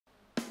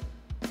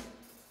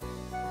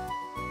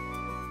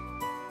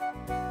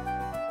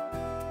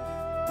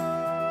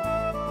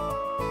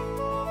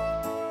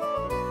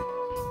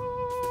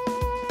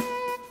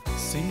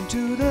Sing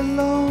to the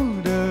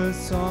Lord a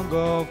song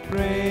of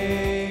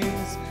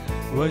praise.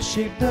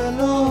 Worship the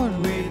Lord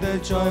with a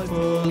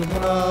joyful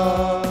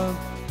heart.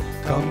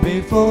 Come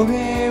before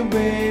Him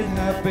with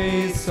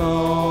happy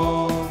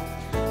song.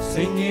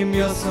 Sing Him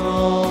your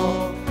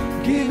song,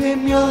 give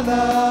Him your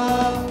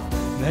love.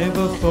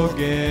 Never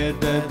forget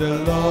that the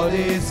Lord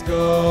is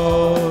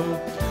God.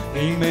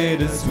 He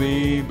made us,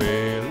 we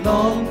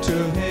belong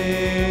to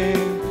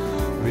Him.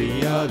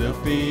 We are the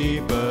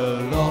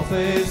people of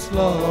His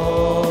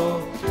love.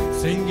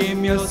 Sing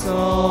Him your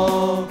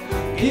song,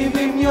 give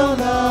Him your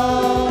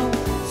love.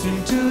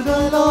 Sing to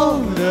the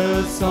Lord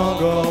a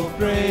song of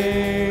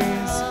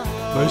praise.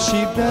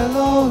 Worship the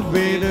Lord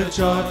with a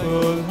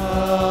joyful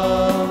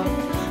heart.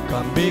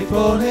 Come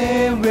before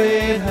Him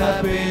with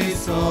happy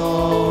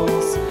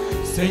songs.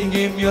 Sing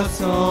Him your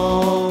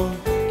song,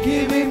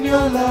 give Him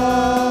your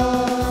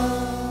love.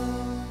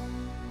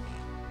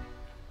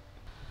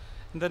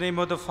 In the name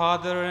of the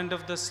Father, and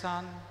of the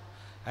Son,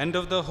 and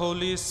of the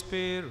Holy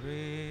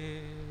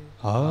Spirit.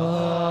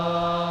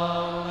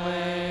 Amen.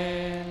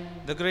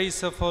 The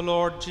grace of our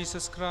Lord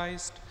Jesus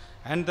Christ,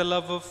 and the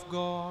love of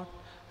God,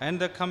 and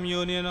the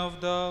communion of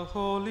the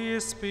Holy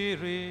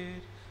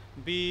Spirit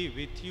be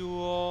with you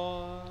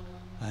all.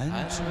 And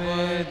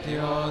with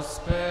your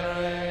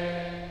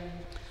spirit.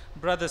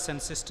 Brothers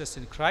and sisters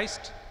in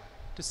Christ,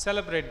 to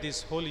celebrate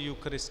this Holy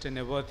Eucharist in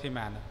a worthy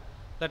manner,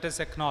 let us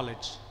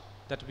acknowledge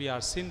that we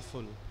are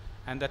sinful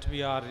and that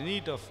we are in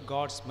need of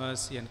God's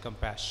mercy and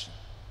compassion.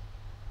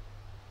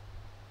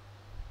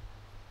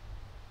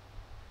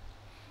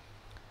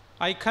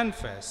 I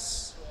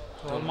confess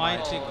to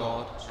Almighty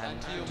God and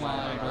to you,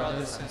 my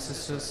brothers and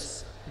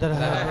sisters, that I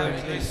have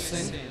greatly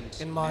sinned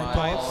in my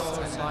thoughts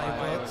and my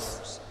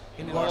words,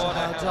 in what I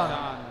have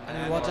done and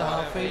in what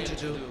I have failed to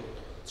do,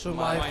 through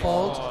my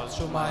fault,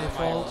 through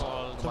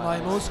my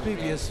most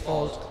grievous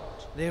fault.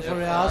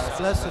 Therefore I ask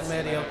Blessed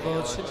Mary, our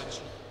Virgin,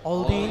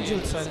 all the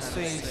angels and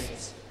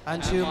saints,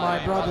 and you,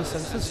 my brothers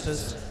and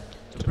sisters,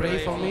 to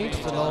pray for me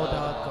to the Lord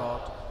our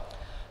God.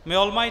 may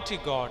Almighty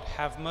God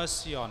have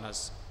mercy on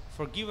us,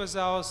 forgive us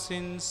our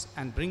sins,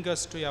 and bring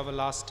us to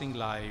everlasting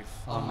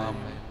life. Amen.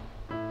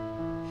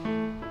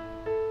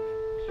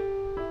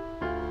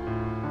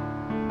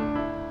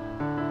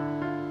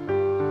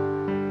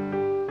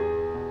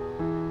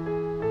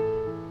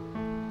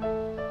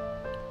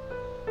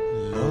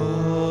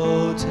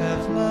 Lord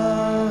have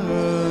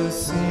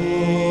mercy.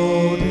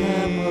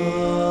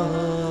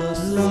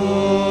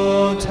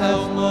 Lord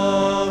have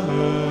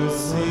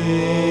mercy.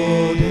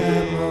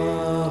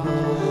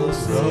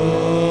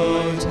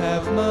 Lord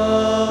have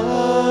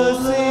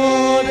mercy.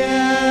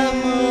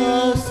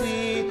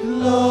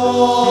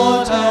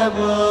 Lord have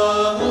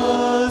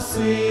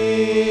mercy.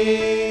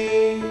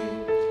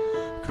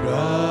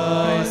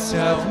 Christ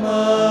have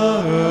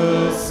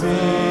mercy.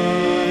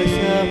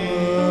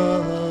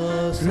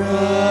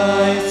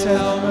 Christ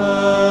have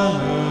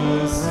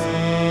mercy.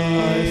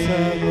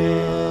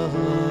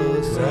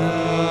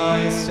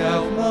 Christ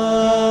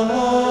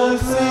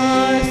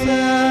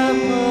have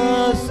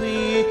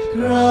mercy.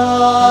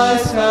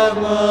 Christ have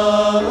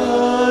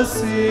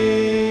mercy.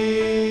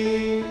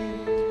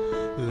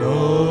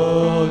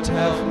 Lord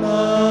have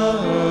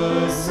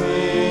mercy.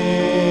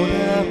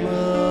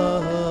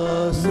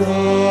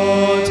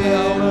 Lord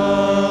have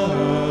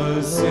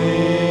mercy.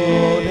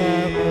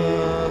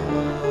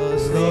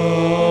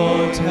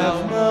 Lord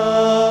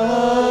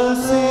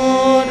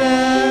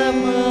have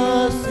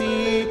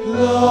mercy.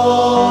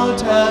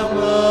 Lord have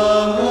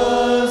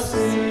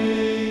mercy.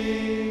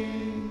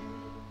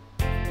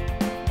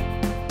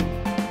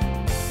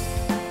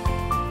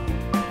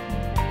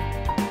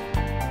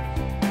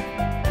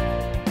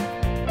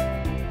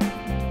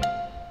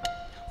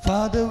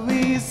 Father,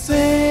 we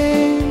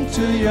sing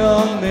to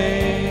your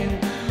name.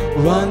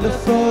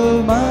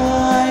 Wonderful,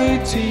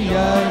 mighty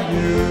are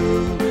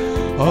you.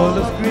 All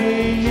of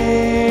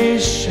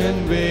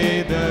creation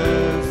with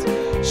us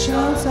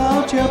shouts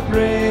out your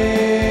praise.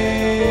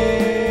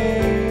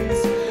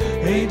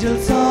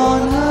 Angels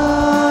on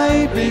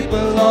high,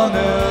 people on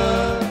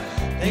earth,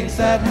 things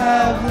that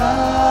have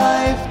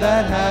life,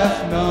 that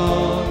have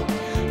known,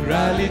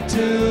 rally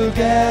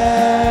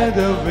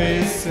together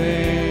we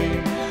sing.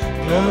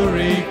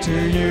 Glory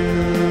to you,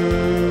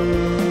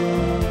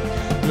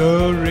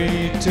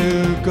 glory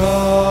to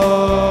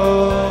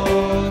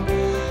God,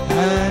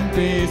 and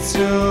peace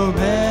to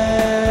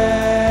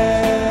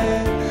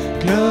men.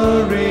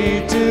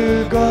 Glory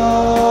to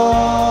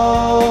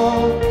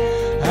God,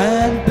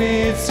 and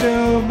peace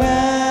to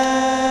men.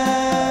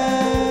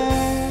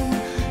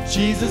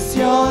 Jesus,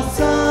 your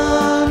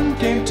Son,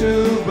 came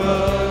to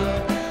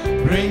birth,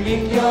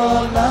 bringing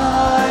your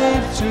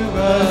life to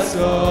us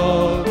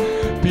all.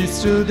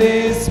 Peace to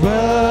this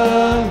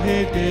world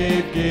He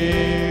did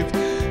give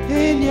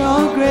in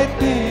your great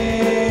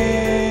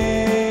name.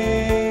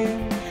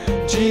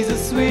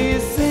 Jesus, we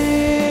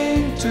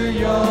sing to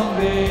your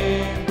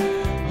name.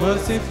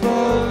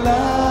 Merciful,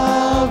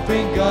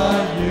 loving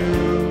are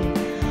you.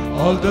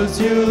 All those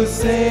you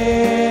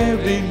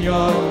saved in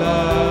your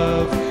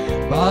love,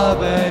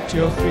 bow at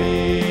your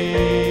feet.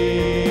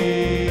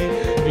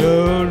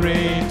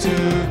 Glory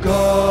to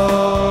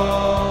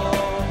God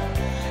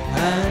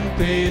and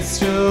peace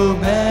to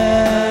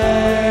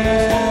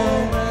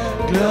men.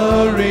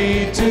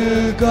 Glory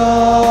to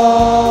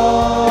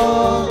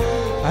God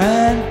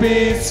and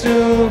peace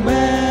to men.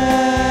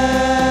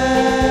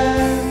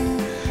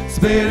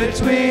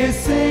 Spirit, we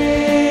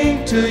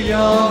sing to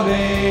your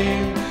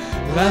name.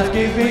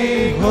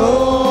 Life-giving,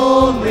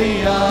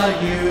 holy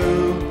are you.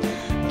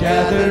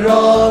 Gather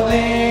all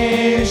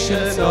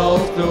nations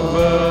of the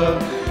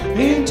world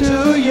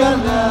into your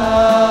love.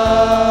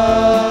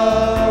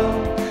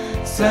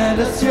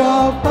 Send us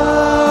your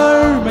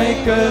power,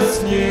 make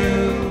us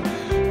new.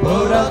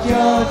 Pour out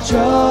your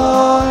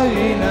joy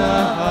in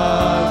our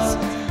hearts.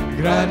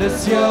 Grant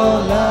us your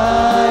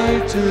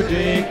light to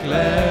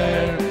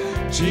declare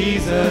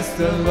Jesus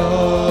the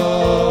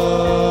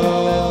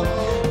Lord.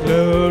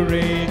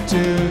 Glory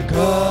to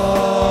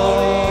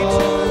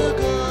God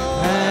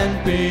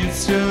and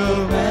peace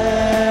to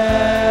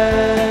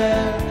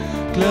men.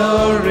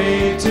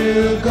 Glory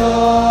to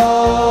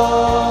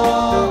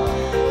God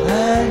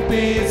and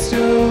peace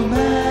to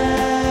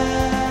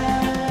men.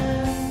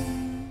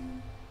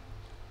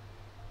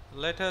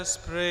 Let us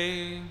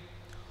pray.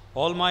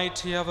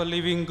 Almighty ever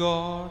living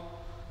God,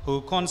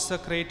 who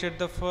consecrated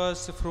the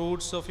first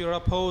fruits of your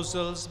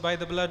apostles by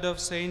the blood of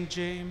Saint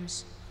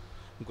James,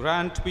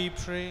 grant, we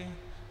pray,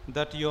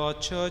 that your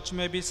church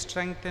may be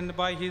strengthened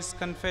by his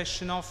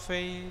confession of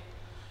faith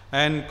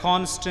and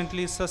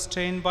constantly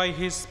sustained by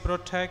his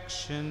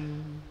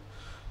protection.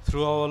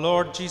 Through our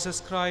Lord Jesus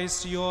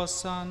Christ, your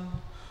Son,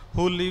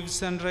 who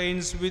lives and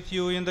reigns with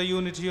you in the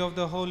unity of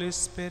the Holy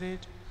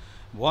Spirit,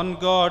 one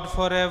God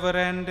forever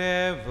and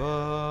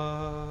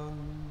ever.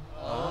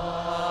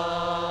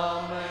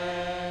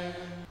 Amen.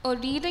 A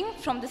reading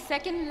from the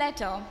second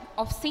letter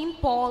of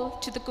St. Paul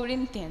to the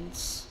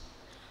Corinthians.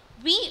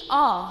 We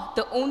are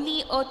the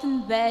only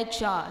earthenware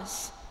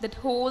jars that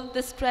hold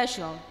this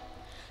treasure.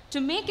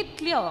 To make it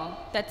clear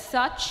that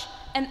such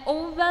an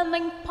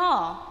overwhelming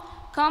power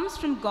comes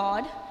from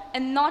God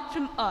and not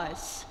from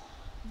us.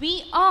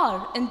 We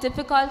are in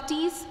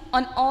difficulties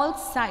on all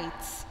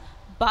sides,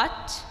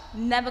 but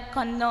never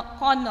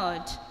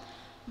cornered.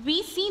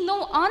 We see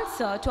no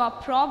answer to our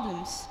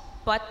problems,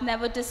 but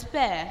never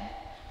despair.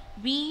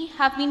 We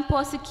have been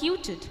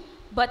persecuted,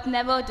 but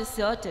never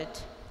deserted.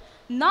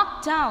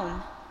 Knocked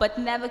down, but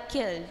never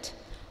killed.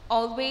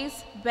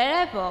 Always,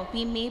 wherever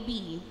we may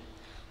be.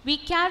 We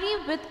carry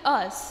with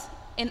us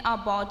in our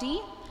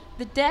body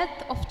the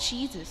death of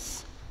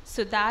Jesus,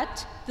 so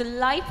that the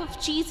life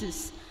of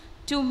Jesus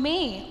too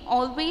may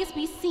always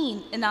be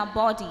seen in our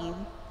body.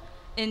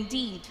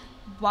 Indeed,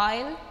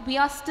 while we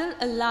are still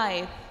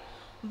alive,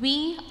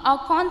 we are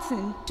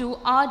constant to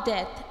our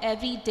death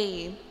every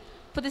day,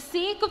 for the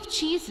sake of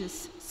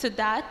Jesus, so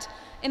that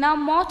in our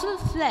mortal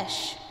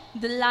flesh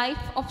the life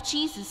of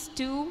Jesus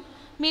too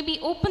may be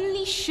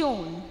openly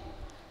shown.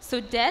 So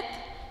death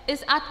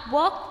is at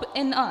work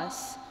in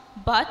us,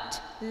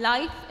 but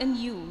life in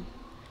you.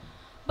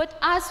 But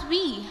as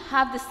we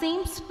have the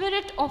same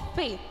spirit of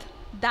faith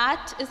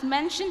that is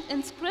mentioned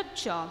in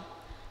Scripture,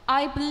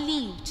 I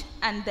believed,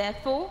 and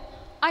therefore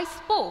I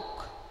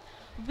spoke.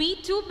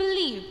 We too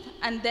believe,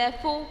 and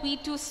therefore we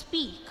too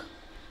speak,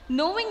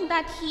 knowing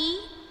that he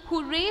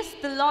who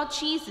raised the Lord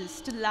Jesus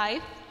to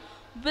life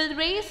will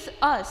raise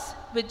us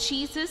with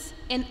Jesus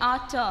in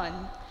our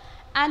turn,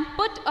 and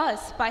put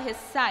us by his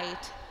side,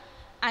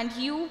 and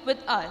you with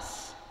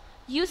us.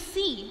 You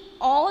see,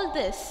 all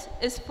this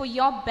is for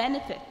your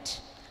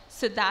benefit,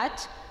 so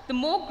that the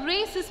more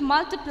grace is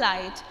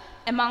multiplied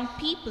among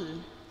people,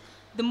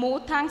 the more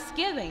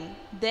thanksgiving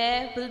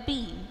there will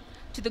be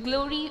to the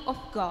glory of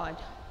God.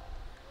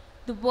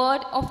 The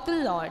word of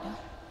the Lord.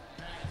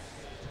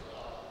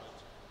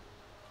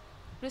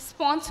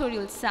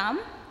 Responsorial Psalm.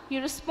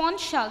 Your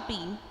response shall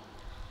be,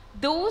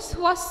 those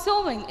who are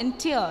sowing in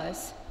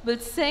tears will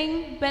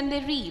sing when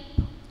they reap.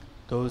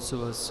 Those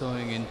who are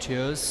sowing in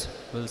tears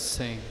will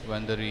sing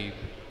when they reap.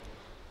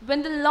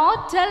 When the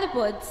Lord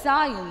delivered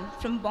Zion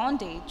from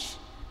bondage,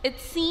 it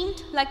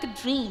seemed like a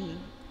dream.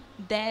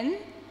 Then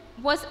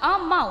was our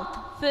mouth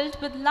filled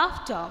with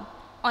laughter,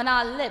 on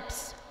our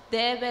lips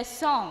there were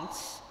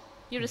songs.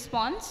 Your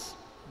response?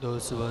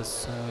 Those who are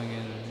sowing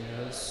in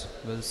tears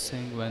will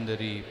sing when they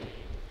reap.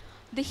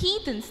 The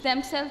heathens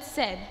themselves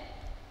said,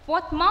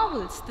 what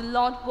marvels the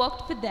Lord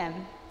worked for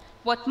them.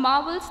 What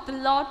marvels the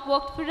Lord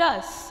worked for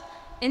us.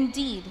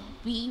 Indeed,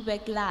 we were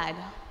glad.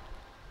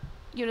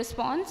 Your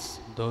response?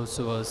 Those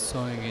who are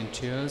sowing in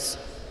tears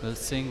will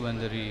sing when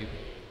they reap.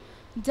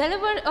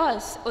 Deliver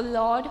us, O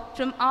Lord,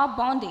 from our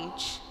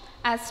bondage,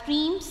 as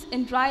streams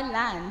in dry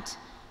land.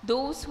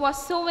 Those who are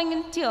sowing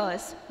in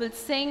tears will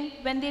sing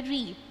when they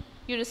reap.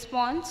 Your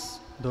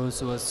response? Those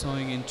who are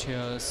sowing in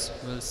tears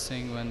will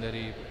sing when they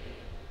reap.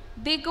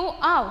 They go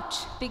out,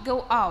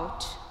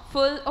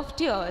 full of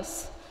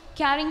tears,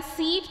 carrying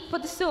seed for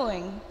the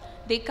sowing.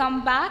 They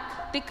come back,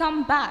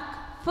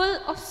 full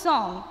of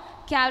song,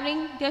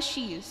 carrying their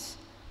sheaves.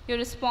 Your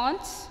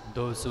response?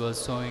 Those who are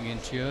sowing in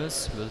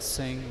tears will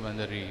sing when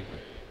they reap.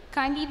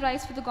 Kindly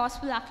rise for the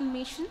gospel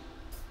acclamation.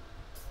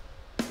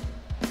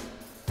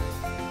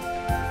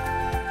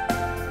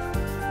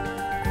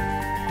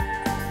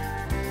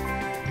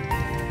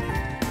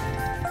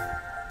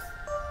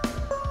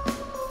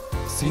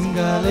 Sing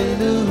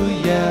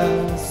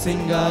hallelujah,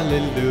 sing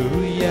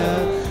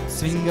hallelujah,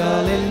 sing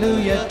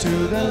hallelujah to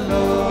the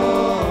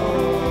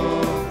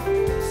Lord.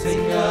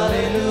 Sing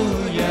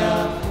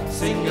hallelujah,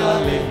 sing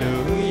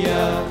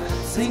hallelujah,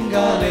 sing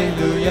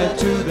hallelujah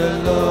to the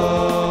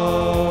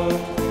Lord.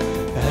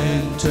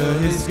 Enter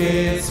his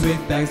gates with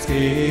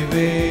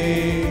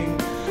thanksgiving,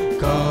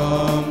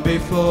 come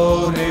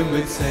before him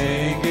with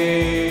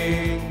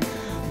singing.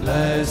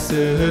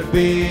 Blessed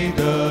be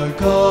the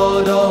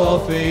God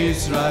of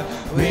Israel,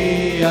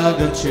 we are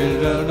the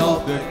children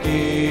of the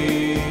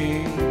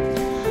King.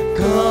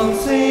 Come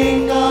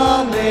sing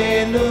hallelujah,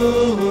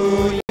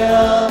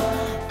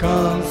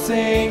 come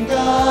sing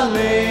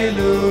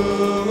hallelujah,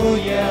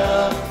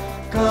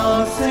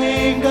 come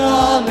sing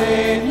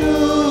hallelujah,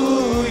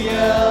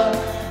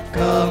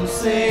 come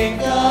sing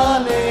hallelujah.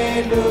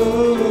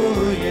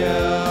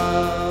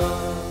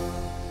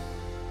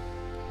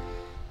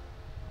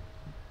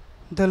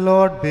 The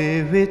Lord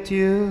be with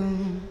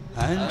you.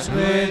 And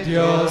with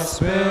your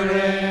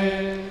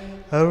spirit.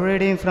 A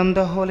reading from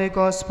the Holy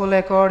Gospel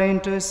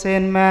according to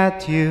St.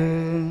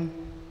 Matthew.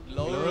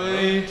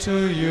 Glory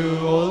to you,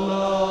 O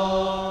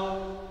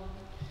Lord.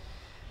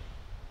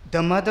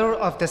 The mother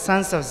of the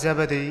sons of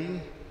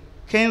Zebedee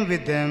came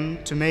with them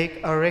to make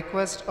a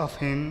request of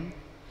him,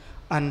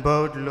 and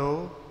bowed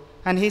low,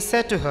 and he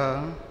said to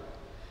her,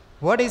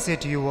 "What is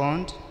it you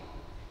want?"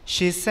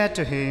 She said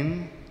to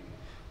him,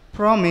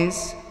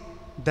 "Promise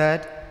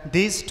that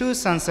these two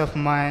sons of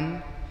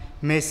mine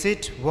may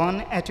sit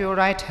one at your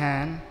right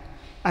hand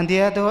and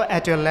the other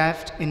at your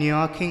left in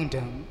your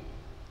kingdom."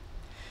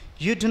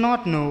 "You do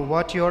not know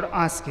what you are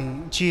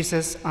asking,"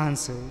 Jesus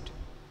answered.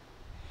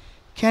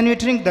 "Can you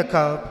drink the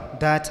cup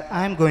that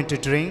I am going to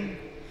drink?"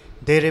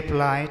 They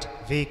replied,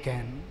 "We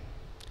can."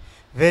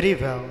 "Very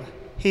well,"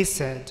 he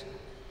said,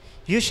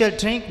 "you shall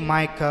drink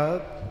my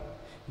cup,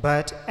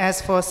 but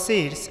as for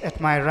seats at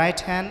my right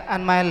hand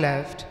and my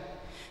left,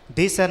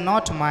 these are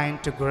not mine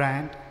to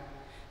grant.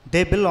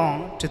 They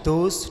belong to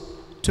those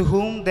to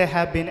whom they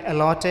have been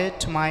allotted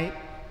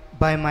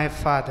by my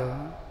Father."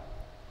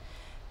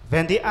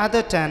 When the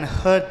other 10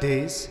 heard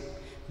this,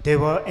 they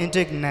were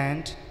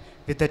indignant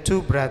with the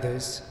two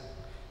brothers.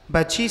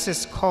 But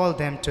Jesus called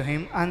them to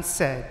him and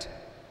said,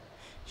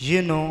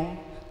 "You know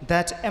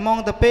that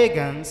among the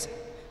pagans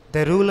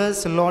the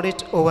rulers lord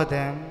it over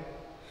them,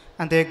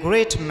 and their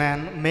great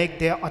men make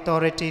their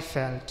authority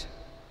felt.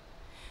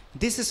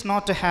 This is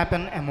not to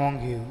happen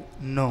among you.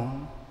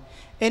 No.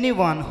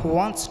 Anyone who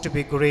wants to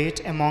be great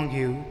among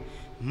you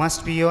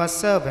must be your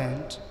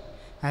servant,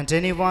 and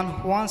anyone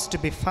who wants to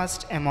be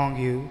first among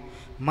you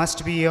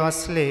must be your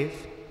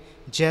slave,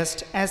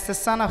 just as the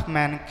Son of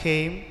Man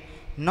came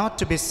not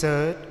to be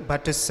served,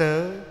 but to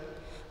serve,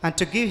 and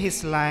to give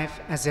his life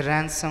as a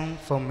ransom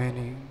for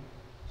many."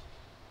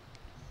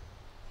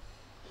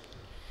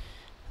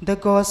 The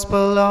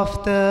Gospel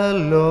of the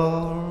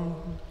Lord.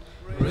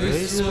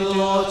 Praise to you,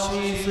 Lord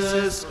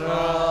Jesus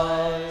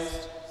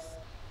Christ.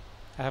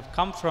 I have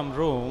come from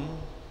Rome,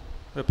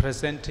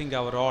 representing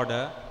our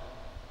order,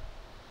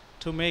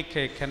 to make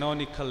a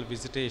canonical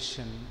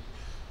visitation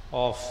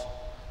of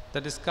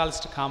the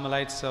discussed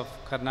Carmelites of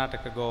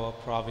Karnataka Goa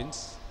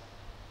province.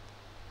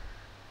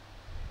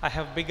 I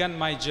have begun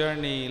my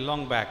journey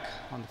long back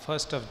on the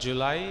 1st of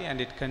July, and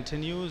it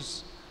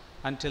continues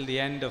until the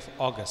end of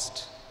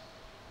August.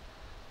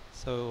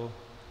 So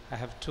I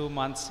have 2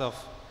 months of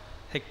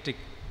hectic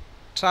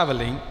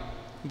traveling,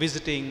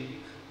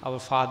 visiting our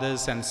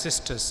fathers and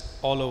sisters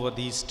all over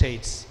these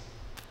states.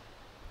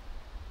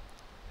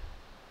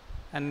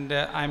 And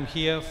I'm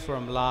here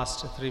from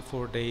last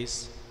 3-4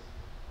 days,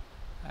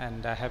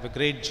 and I have a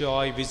great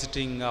joy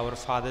visiting our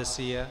fathers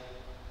here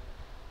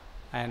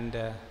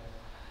and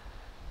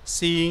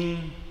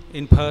seeing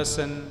in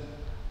person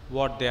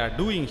what they are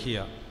doing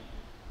here.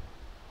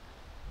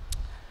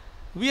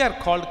 We are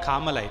called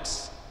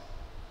Carmelites,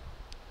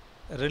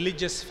 a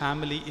religious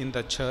family in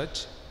the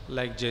church,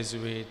 like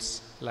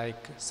Jesuits,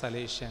 like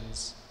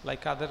Salesians,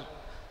 like other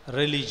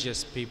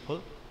religious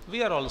people.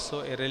 We are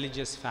also a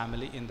religious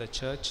family in the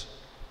church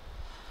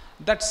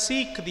that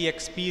seek the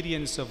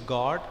experience of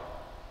God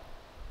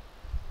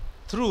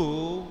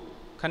through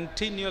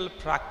continual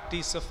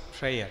practice of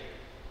prayer.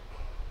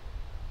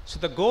 So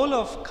the goal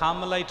of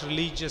Carmelite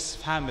religious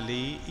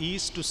family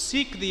is to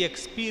seek the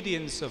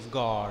experience of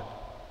God,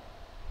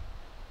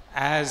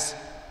 as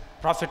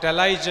Prophet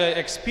Elijah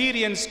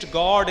experienced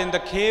God in the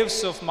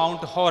caves of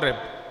Mount Horeb,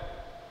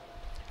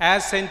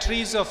 as Saint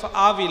Teresa of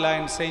Avila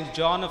and Saint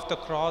John of the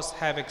Cross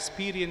have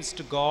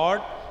experienced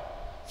God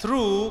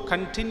through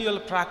continual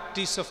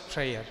practice of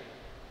prayer.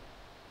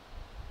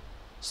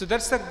 So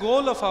that's the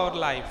goal of our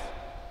life,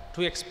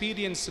 to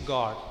experience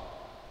God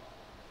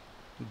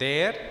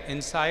there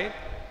inside,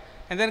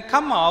 and then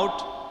come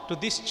out to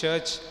this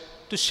church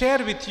to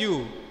share with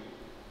you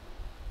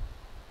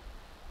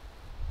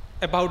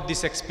about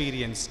this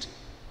experience,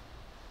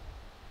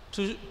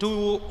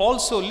 to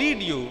also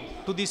lead you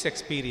to this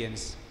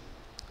experience.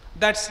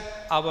 That's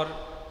our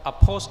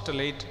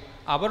apostolate,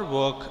 our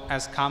work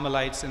as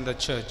Carmelites in the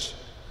church.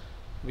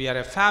 We are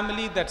a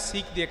family that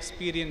seek the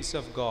experience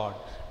of God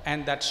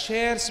and that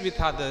shares with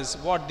others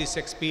what this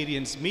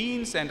experience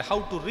means and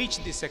how to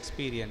reach this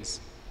experience.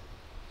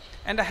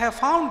 And I have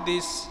found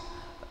this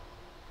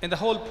in the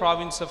whole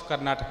province of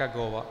Karnataka,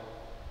 Goa.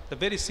 They're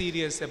very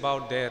serious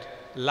about their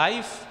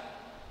life,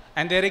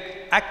 and their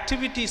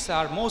activities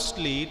are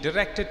mostly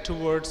directed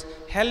towards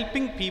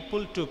helping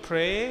people to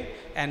pray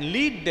and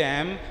lead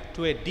them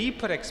to a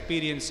deeper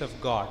experience of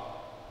God.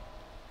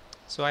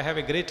 So I have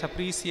a great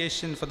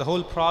appreciation for the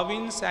whole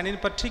province and in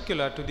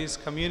particular to this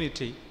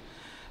community.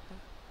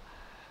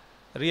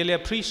 Really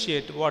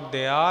appreciate what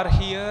they are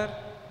here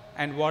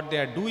and what they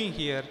are doing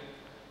here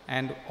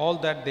and all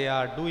that they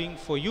are doing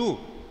for you,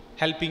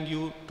 helping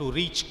you to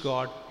reach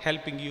God,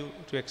 helping you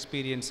to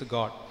experience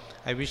God.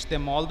 I wish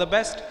them all the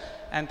best,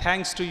 and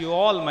thanks to you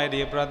all, my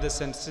dear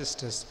brothers and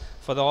sisters,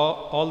 for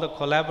all the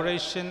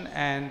collaboration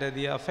and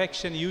the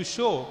affection you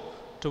show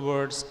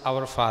towards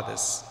our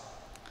fathers.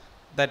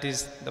 That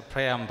is the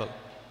preamble,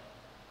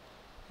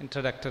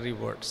 introductory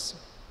words.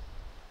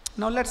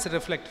 Now let's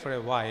reflect for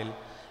a while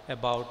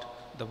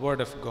about the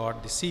Word of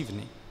God this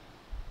evening.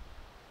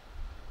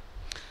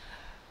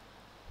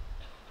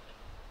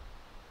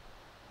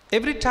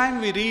 Every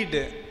time we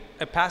read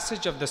a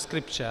passage of the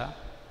Scripture,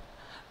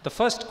 the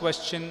first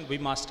question we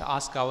must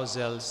ask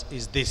ourselves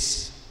is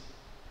this: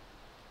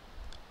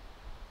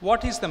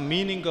 what is the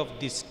meaning of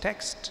this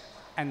text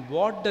and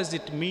what does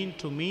it mean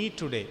to me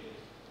today?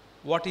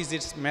 What is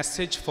its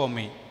message for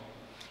me?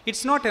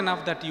 It's not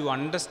enough that you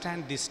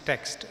understand this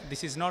text.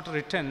 This is not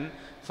written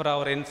for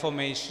our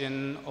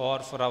information or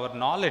for our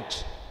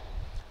knowledge.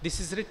 This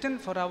is written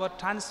for our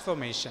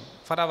transformation,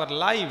 for our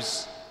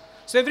lives.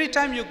 So every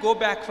time you go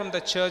back from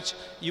the church,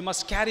 you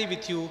must carry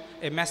with you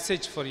a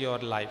message for your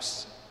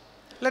lives.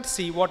 Let's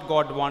see what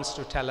God wants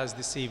to tell us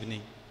this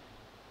evening.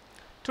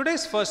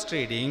 Today's first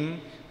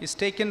reading is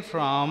taken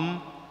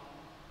from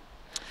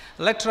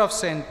letter of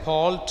St.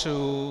 Paul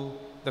to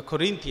the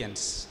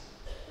Corinthians.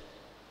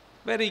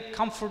 Very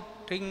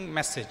comforting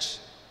message,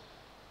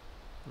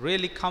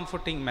 really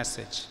comforting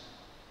message.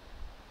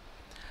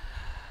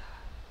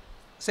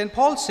 St.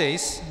 Paul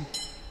says,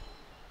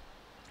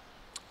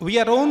 "We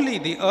are only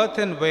the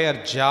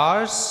earthenware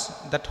jars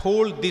that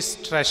hold this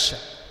treasure.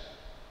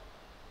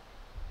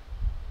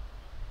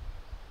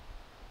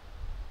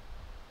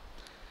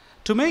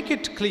 To make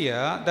it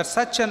clear that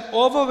such an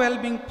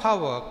overwhelming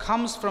power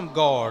comes from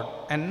God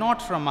and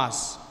not from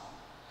us.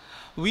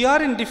 We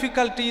are in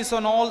difficulties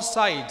on all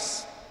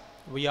sides.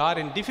 We are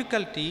in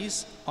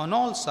difficulties on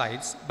all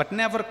sides, but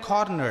never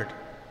cornered.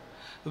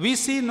 We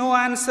see no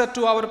answer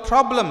to our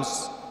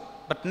problems,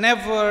 but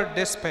never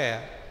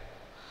despair.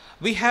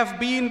 We have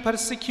been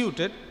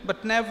persecuted,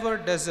 but never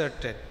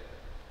deserted.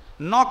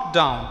 Knocked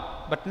down,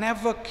 but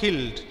never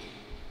killed."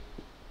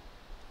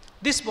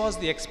 This was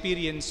the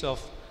experience of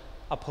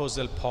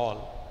Apostle Paul.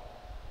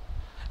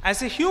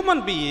 As a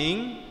human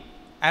being,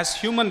 as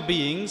human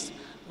beings,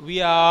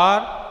 we are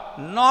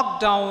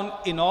knocked down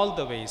in all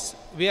the ways.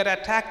 We are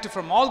attacked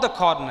from all the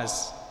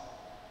corners.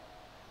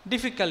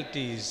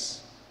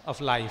 Difficulties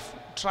of life,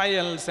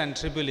 trials and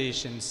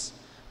tribulations,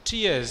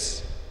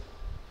 tears,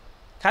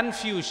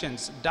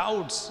 confusions,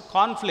 doubts,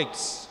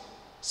 conflicts,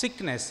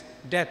 sickness,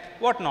 death,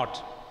 what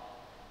not.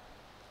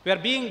 We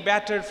are being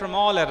battered from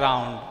all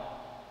around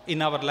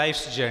in our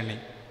life's journey.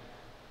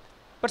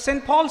 But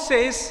St. Paul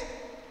says,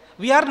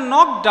 we are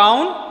knocked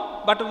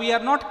down, but we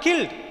are not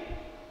killed.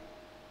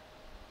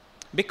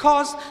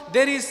 Because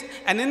there is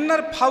an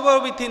inner power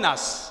within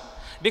us.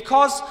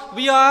 Because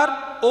we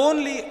are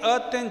only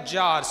earthen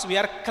jars, we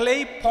are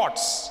clay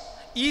pots,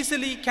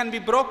 easily can be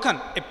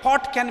broken. A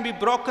pot can be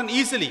broken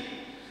easily.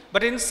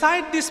 But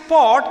inside this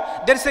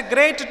pot, there is a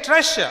great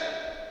treasure.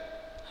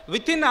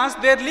 Within us,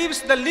 there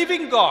lives the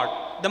living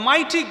God, the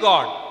mighty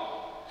God.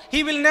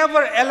 He will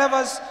never allow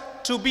us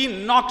to be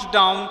knocked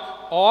down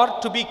or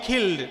to be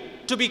killed,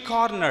 to be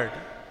cornered.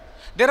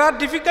 There are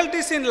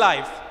difficulties in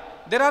life.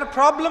 There are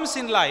problems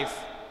in life.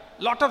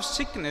 Lot of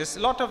sickness,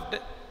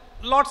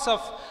 lots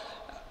of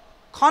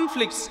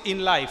conflicts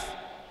in life.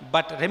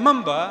 But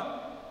remember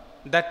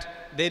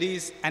that there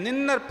is an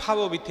inner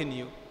power within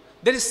you.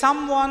 There is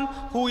someone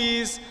who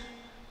is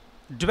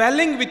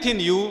dwelling within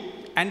you,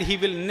 and he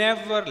will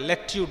never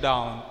let you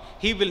down.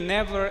 He will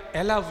never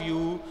allow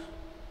you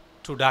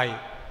to die.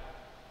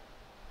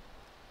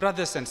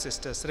 Brothers and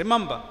sisters,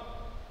 remember,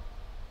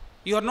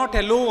 you are not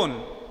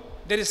alone.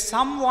 There is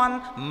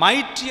someone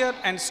mightier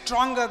and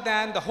stronger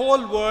than the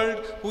whole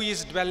world who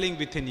is dwelling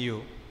within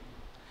you.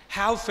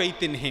 Have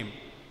faith in him.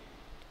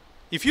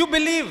 If you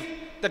believe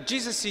that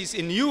Jesus is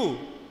in you,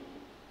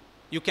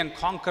 you can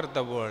conquer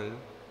the world.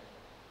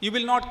 You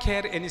will not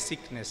care any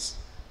sickness.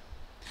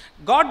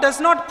 God does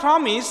not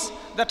promise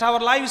that our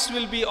lives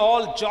will be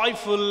all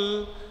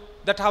joyful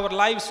that our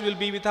lives will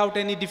be without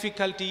any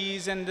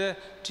difficulties and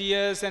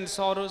tears and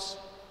sorrows.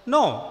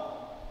 No.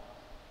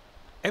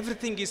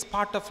 Everything is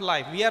part of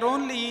life. We are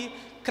only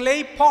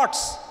clay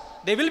pots.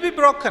 They will be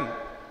broken.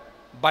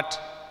 But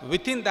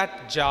within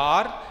that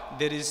jar,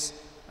 there is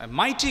a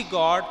mighty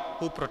God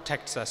who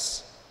protects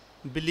us.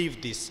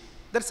 Believe this.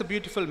 That's a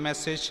beautiful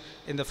message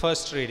in the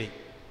first reading.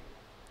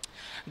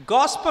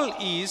 Gospel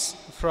is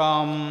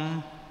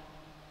from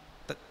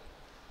the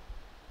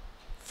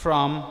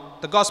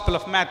Gospel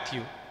of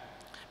Matthew.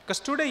 Because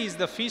today is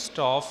the feast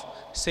of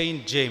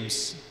Saint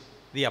James,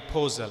 the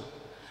Apostle.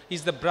 He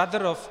is the brother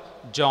of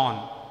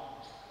John,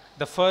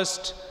 the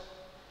first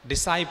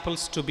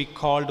disciples to be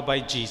called by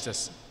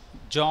Jesus.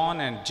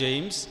 John and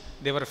James,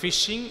 they were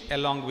fishing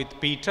along with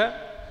Peter,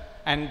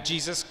 and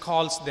Jesus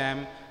calls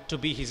them to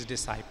be his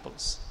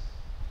disciples.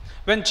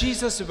 When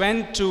Jesus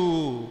went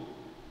to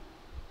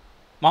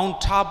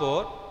Mount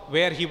Tabor,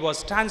 where he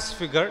was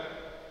transfigured,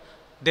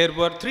 there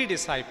were 3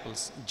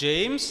 disciples,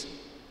 James,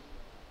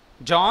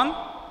 John,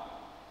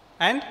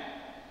 and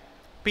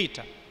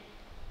Peter.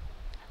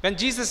 When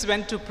Jesus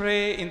went to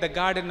pray in the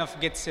Garden of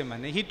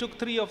Gethsemane, he took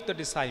 3 of the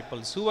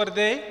disciples. Who were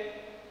they?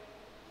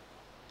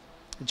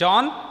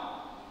 John?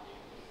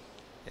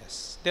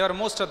 Yes, they were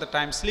most of the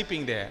time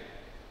sleeping there.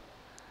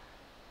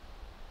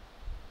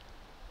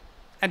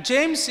 And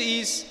James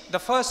is the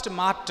first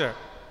martyr.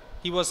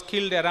 He was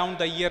killed around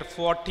the year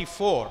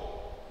 44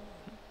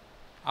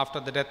 after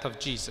the death of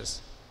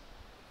Jesus.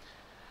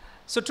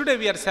 So today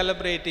we are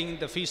celebrating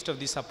the feast of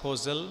this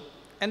apostle,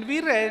 and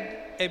we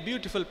read a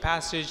beautiful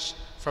passage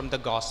from the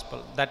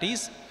gospel. That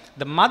is,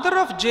 the mother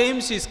of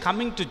James is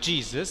coming to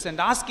Jesus and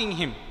asking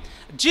him,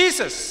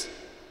 Jesus,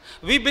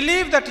 we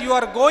believe that you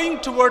are going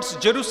towards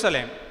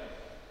Jerusalem.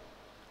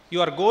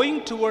 You are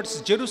going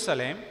towards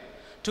Jerusalem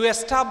to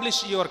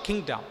establish your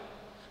kingdom,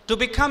 to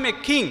become a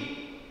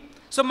king.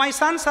 So my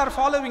sons are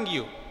following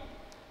you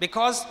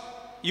because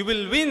you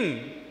will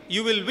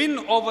win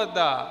over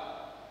the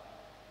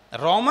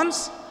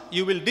Romans,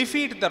 you will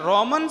defeat the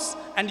Romans,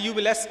 and you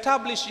will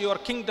establish your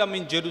kingdom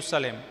in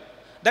Jerusalem.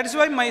 That is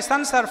why my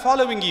sons are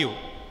following you.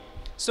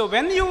 So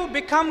when you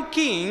become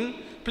king,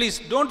 please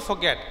don't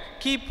forget,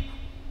 keep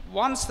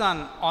one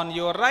son on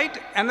your right,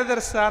 another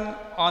son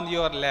on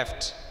your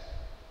left.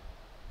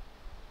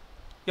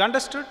 You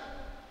understood?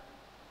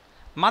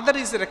 Mother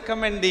is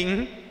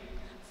recommending,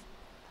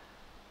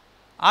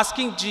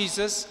 asking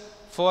Jesus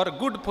for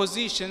good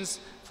positions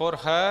for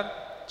her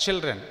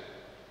children.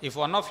 If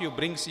one of you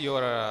brings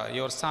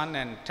your son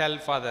and tell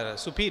Father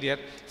Superior,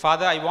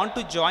 Father, I want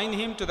to join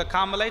him to the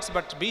Carmelites,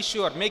 but be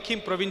sure, make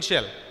him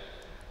provincial.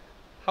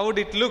 How would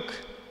it look?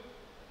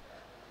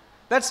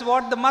 That's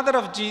what the mother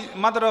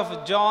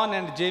of John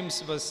and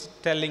James was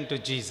telling to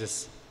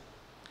Jesus.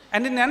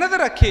 And in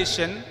another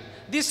occasion,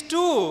 these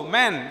 2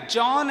 men,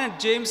 John and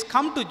James,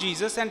 come to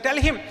Jesus and tell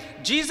him,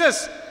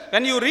 Jesus,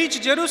 when you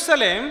reach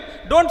Jerusalem,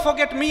 don't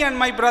forget me and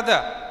my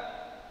brother.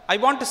 I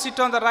want to sit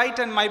on the right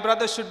and my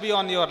brother should be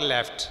on your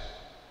left.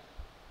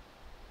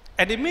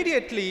 And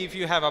immediately, if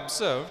you have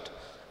observed,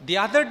 the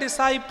other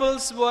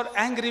disciples were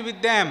angry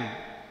with them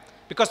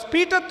because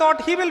Peter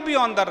thought he will be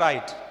on the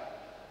right.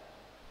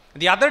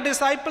 The other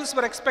disciples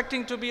were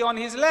expecting to be on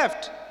his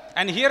left.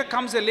 And here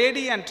comes a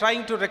lady and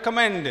trying to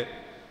recommend.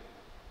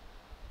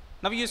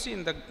 Now you see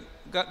in the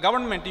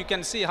government, you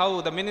can see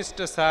how the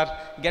ministers are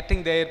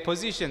getting their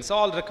positions,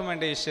 all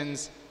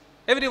recommendations.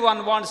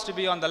 Everyone wants to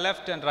be on the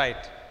left and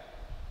right.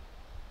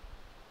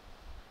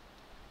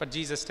 But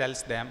Jesus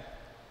tells them,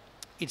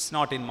 it's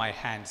not in my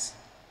hands.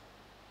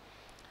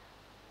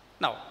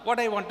 Now, what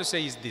I want to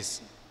say is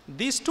this.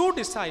 These 2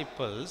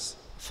 disciples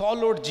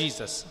followed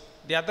Jesus.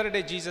 The other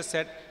day Jesus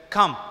said,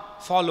 come,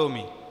 follow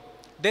me.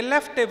 They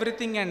left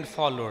everything and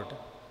followed.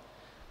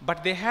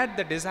 But they had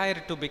the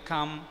desire to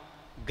become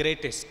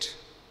greatest.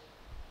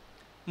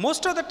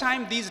 Most of the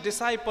time, these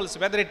disciples,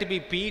 whether it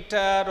be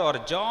Peter or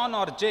John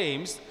or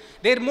James,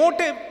 their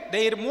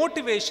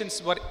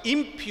motivations were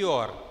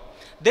impure.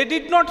 They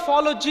did not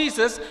follow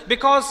Jesus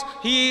because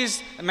he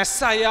is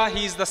Messiah,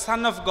 he is the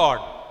Son of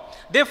God.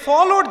 They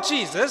followed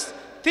Jesus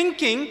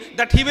thinking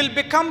that he will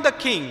become the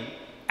king,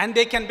 and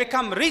they can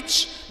become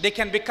rich, they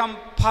can become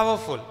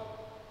powerful.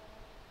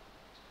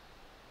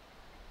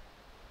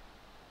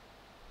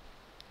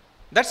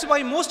 That's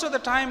why most of the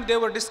time they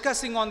were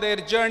discussing on their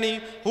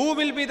journey who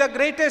will be the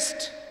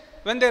greatest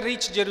when they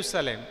reach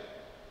Jerusalem.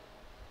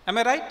 Am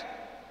I right?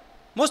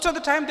 Most of the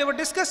time they were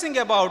discussing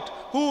about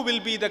who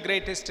will be the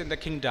greatest in the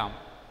kingdom.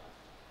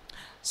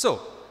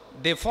 So,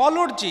 they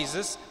followed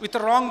Jesus with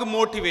wrong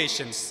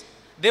motivations.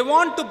 They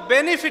want to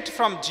benefit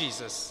from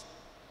Jesus.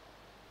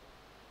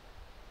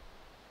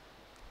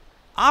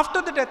 After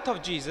the death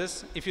of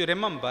Jesus, if you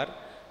remember,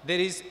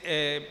 there is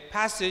a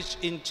passage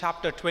in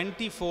chapter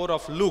 24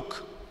 of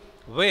Luke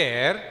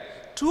where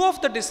 2 of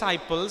the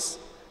disciples,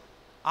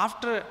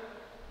 after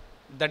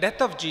the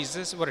death of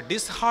Jesus, were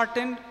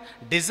disheartened,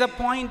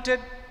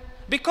 disappointed,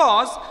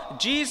 because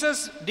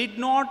Jesus did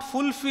not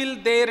fulfill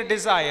their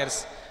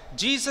desires.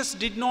 Jesus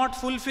did not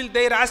fulfill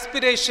their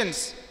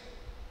aspirations.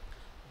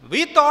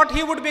 We thought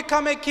he would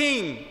become a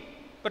king.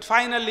 but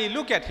finally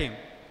look at him.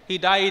 He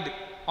died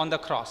on the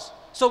cross.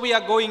 So we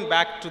are going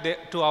back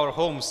to our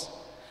homes.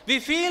 We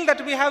feel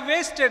that we have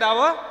wasted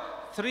our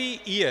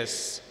 3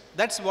 years.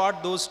 That's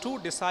what those 2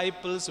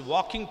 disciples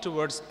walking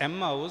towards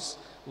Emmaus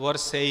were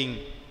saying.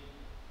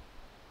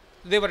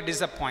 They were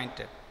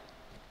disappointed.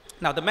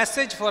 Now the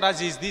message for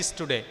us is this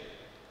today.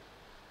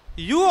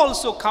 You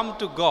also come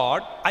to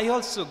God, I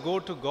also go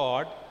to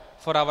God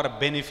for our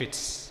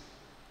benefits.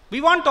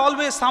 We want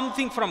always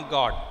something from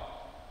God.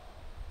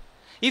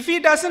 If He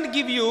doesn't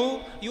give you,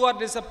 you are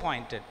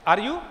disappointed. Are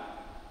you?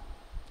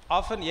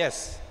 Often,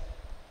 yes.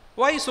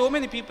 Why so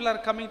many people are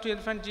coming to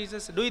infant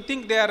Jesus? Do you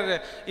think they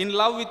are in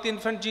love with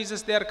infant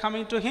Jesus, they are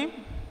coming to Him?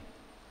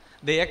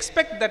 They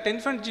expect that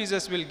infant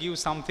Jesus will give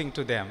something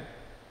to them.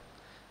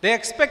 They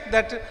expect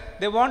that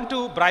they want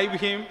to bribe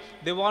Him.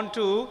 They want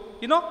to,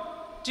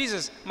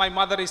 Jesus, my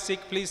mother is sick,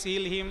 please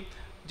heal him.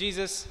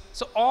 Jesus.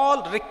 So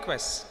all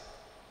requests.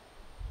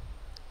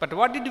 But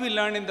what did we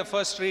learn in the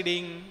first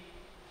reading?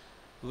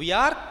 We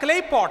are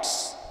clay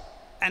pots,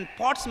 and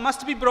pots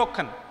must be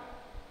broken.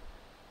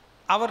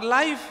 Our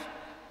life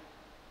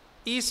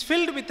is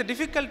filled with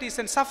difficulties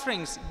and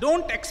sufferings.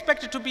 Don't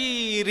expect it to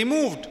be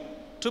removed,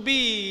 to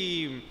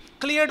be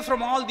cleared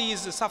from all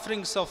these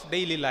sufferings of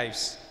daily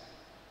lives.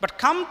 But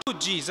come to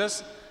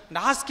Jesus and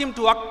ask Him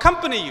to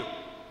accompany you.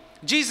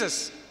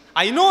 Jesus,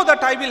 I know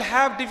that I will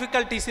have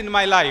difficulties in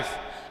my life.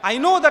 I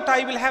know that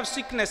I will have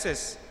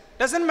sicknesses.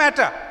 Doesn't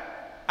matter.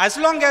 As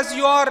long as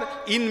you are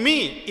in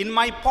me, in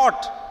my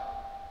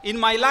pot, in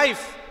my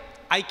life,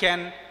 I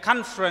can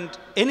confront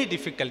any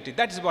difficulty.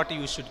 That is what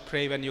you should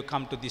pray when you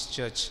come to this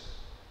church.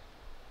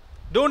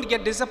 Don't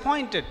get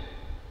disappointed.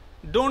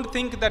 Don't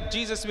think that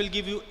Jesus will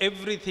give you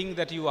everything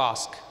that you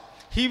ask.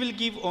 He will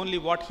give only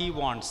what He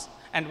wants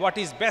and what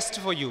is best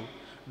for you.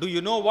 Do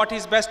you know what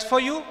is best for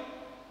you?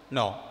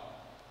 No.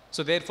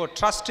 So therefore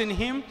trust in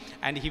Him,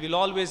 and He will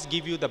always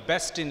give you the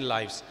best in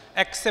lives.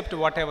 Accept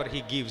whatever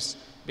He gives,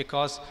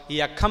 because He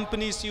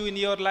accompanies you in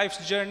your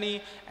life's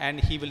journey,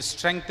 and He will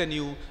strengthen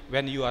you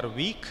when you are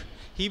weak.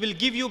 He will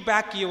give you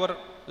back your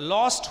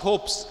lost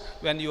hopes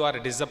when you are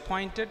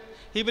disappointed.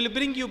 He will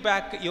bring you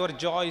back your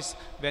joys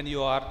when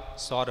you are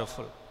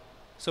sorrowful.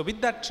 So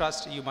with that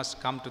trust, you must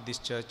come to this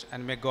church,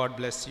 and may God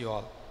bless you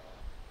all.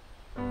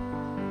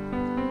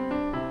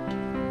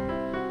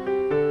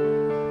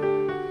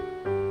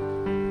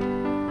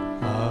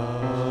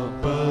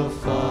 Abba,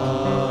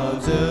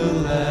 Father,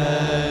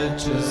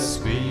 let us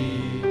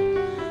be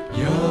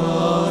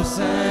yours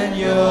and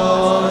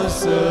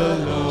yours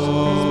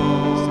alone.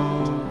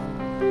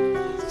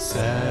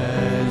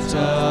 Set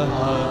our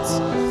hearts,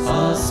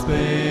 our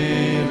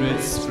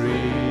spirits free.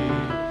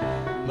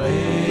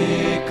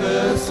 Make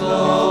us,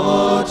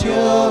 Lord,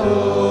 your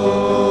own.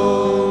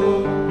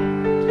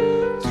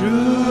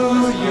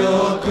 Through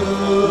your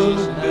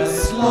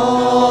goodness,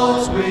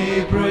 Lord,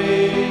 we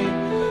bring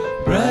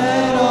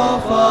bread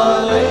of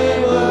our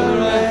labor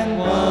and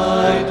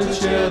wine to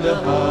cheer the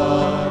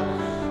heart,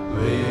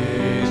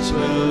 which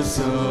will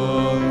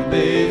soon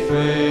be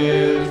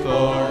filled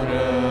for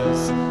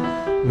us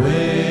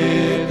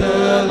with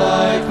the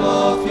life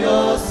of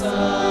your Son.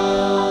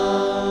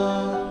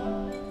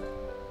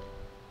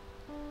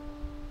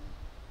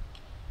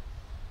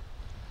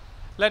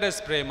 Let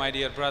us pray, my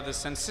dear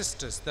brothers and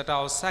sisters, that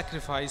our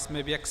sacrifice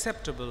may be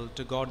acceptable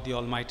to God the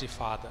Almighty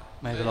Father.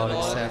 May the Lord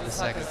accept the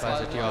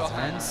sacrifice at your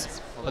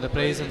hands for the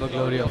praise and the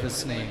glory of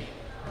His name,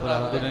 for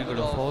our good and good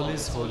of all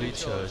His holy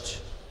church.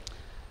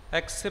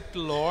 Accept,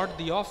 Lord,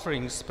 the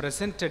offerings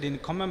presented in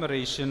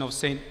commemoration of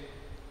Saint.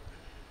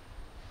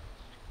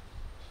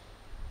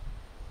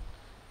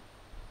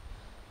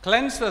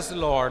 Cleanse us,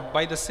 Lord,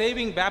 by the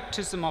saving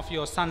baptism of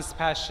your Son's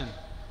passion,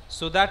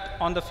 so that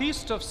on the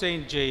feast of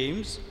Saint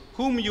James,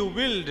 whom you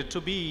willed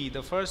to be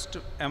the first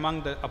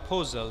among the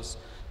apostles,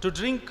 to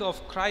drink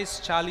of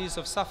Christ's chalice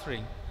of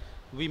suffering,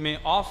 we may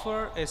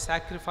offer a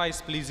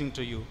sacrifice pleasing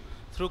to you,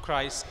 through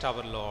Christ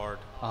our Lord.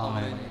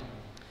 Amen.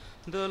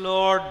 The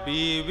Lord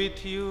be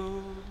with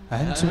you.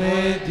 And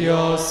with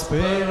your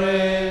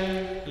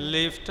spirit,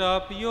 Lift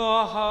up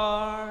your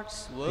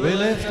hearts. we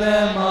lift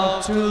them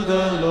up to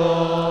the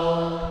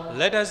Lord.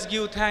 Let us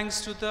give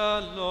thanks to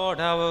the Lord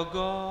our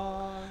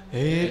God.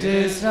 It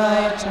is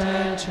right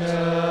and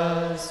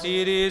just,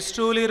 It is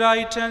truly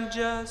right and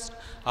just,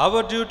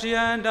 our duty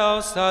and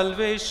our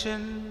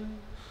salvation,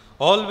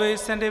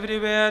 always and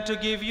everywhere to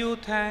give you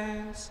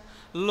thanks,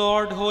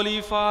 Lord,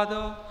 Holy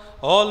Father,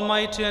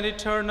 Almighty and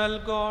eternal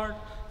God,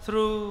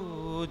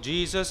 through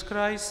Jesus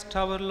Christ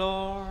our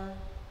Lord.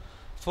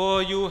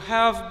 For you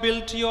have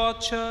built your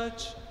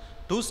church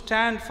to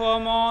stand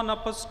firm on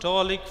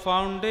apostolic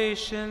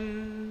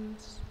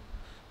foundations,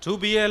 to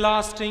be a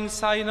lasting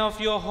sign of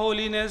your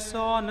holiness,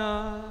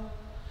 honor,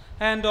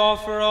 and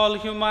offer all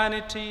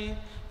humanity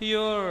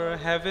your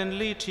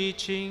heavenly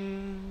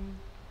teaching.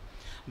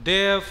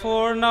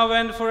 Therefore, now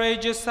and for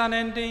ages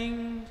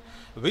unending,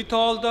 with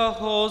all the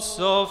hosts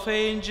of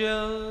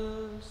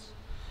angels,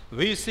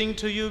 we sing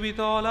to you with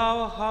all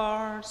our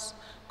hearts,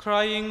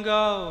 crying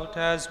out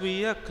as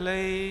we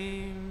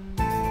acclaim.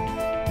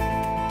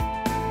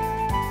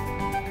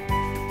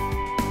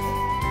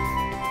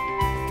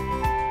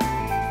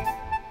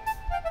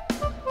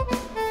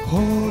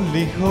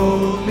 Holy,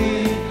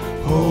 holy,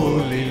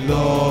 holy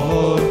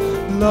Lord,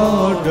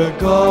 Lord the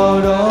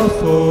God of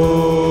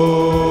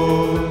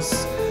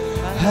hosts.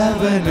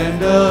 Heaven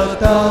and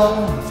earth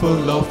are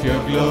full of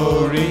your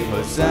glory.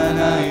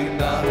 Hosanna in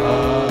the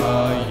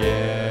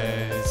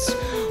highest.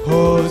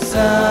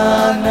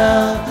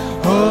 Hosanna,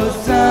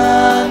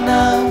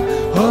 Hosanna,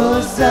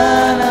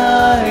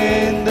 Hosanna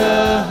in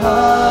the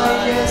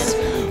highest.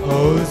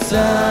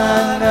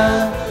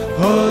 Hosanna,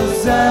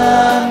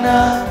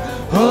 Hosanna,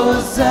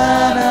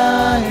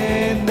 Hosanna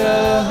in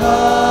the highest.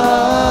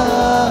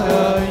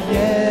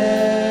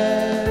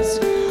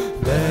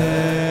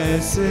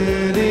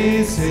 Blessed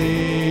is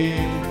he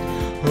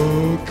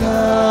who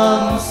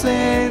comes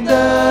in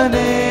the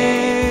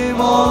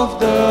name of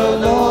the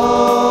Lord.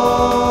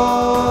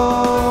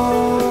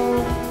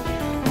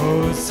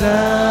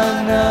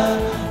 Hosanna,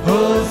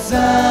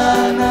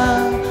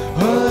 Hosanna,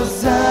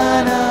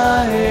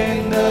 Hosanna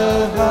in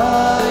the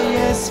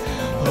highest.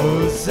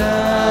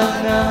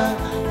 Hosanna,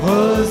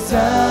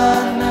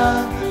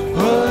 Hosanna,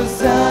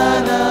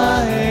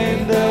 Hosanna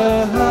in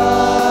the highest.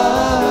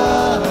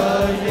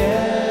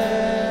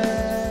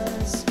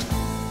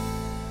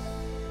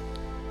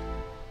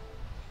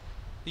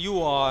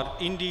 You are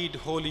indeed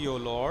holy, O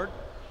Lord,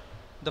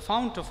 the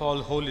fount of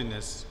all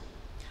holiness.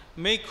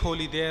 Make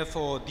holy,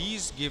 therefore,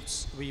 these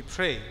gifts, we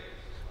pray,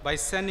 by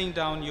sending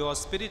down your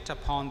Spirit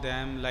upon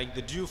them like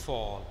the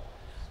dewfall,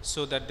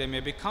 so that they may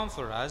become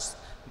for us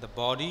the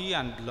body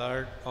and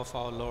blood of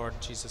our Lord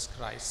Jesus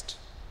Christ.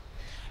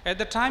 At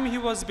the time he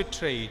was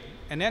betrayed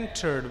and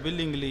entered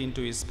willingly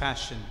into his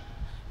passion,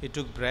 he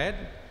took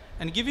bread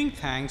and, giving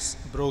thanks,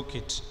 broke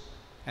it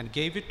and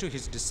gave it to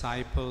his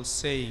disciples,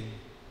 saying,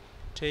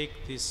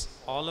 "Take this,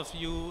 all of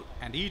you,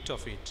 and eat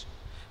of it,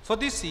 for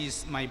this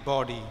is my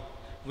body,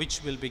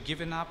 which will be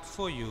given up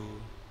for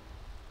you."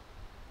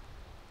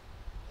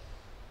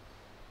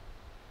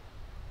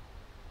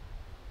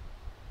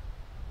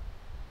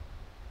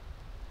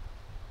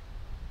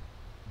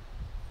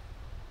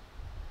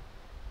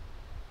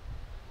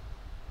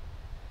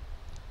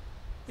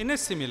 In a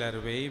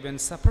similar way, when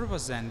supper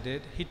was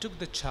ended, he took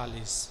the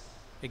chalice.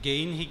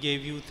 Again he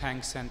gave you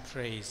thanks and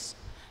praise,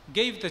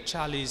 gave the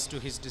chalice to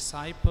his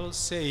disciples,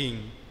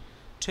 saying,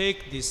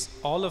 "Take this,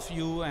 all of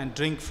you, and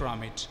drink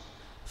from it.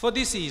 For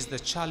this is the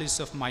chalice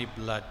of my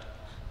blood,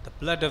 the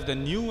blood of the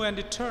new and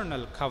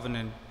eternal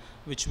covenant,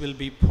 which will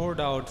be poured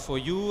out for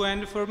you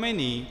and for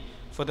many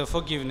for the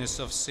forgiveness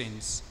of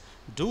sins.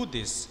 Do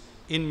this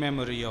in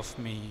memory of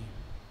me."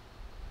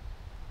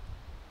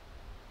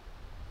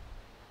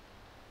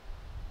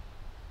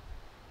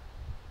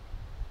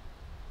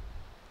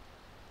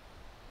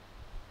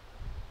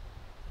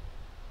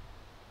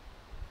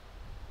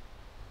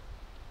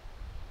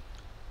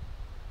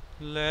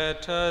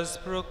 Let us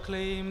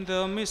proclaim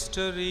the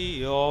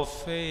mystery of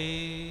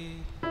faith.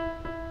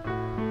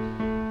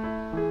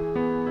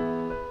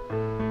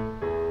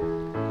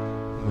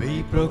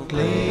 We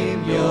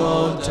proclaim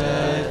your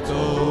death,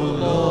 O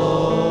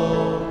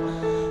Lord,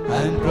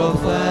 and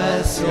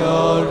profess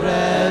your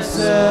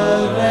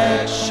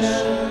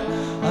resurrection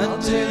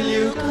until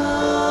you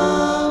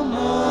come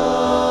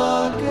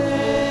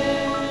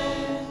again.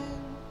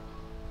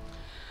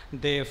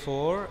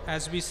 Therefore,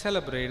 as we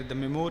celebrate the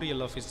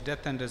memorial of his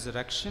death and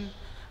resurrection,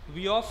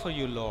 we offer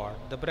you, Lord,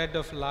 the bread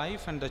of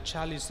life and the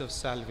chalice of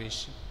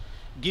salvation,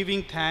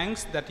 giving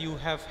thanks that you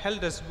have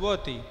held us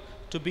worthy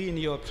to be in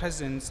your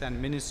presence and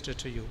minister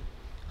to you.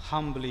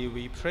 Humbly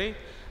we pray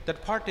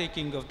that,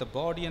 partaking of the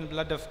body and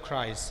blood of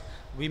Christ,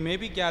 we may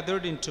be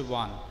gathered into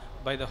one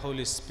by the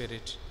Holy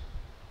Spirit.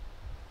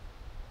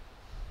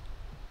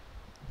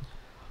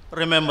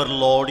 Remember,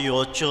 Lord,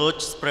 your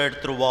church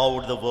spread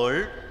throughout the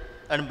world,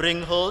 and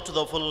bring her to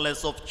the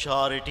fullness of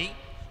charity,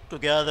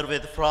 together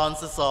with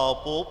Francis our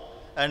Pope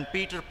and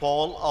Peter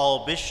Paul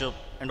our Bishop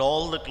and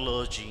all the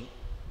clergy.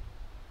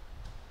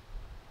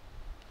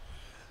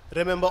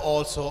 Remember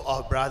also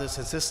our brothers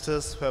and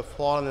sisters who have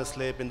fallen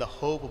asleep in the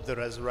hope of the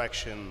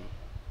resurrection,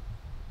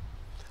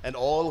 and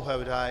all who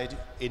have died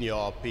in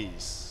your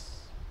peace.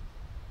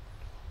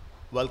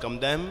 Welcome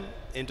them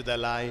into the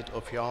light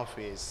of your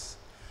face.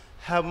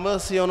 Have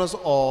mercy on us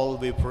all,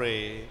 we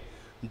pray,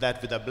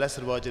 that with the Blessed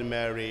Virgin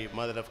Mary,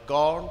 Mother of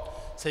God,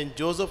 Saint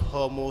Joseph,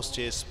 her most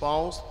chaste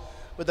spouse,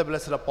 with the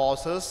blessed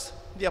apostles,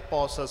 the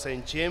apostle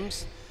Saint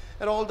James,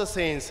 and all the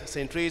saints,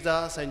 Saint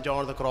Teresa, Saint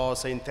John of the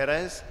Cross, Saint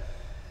Therese,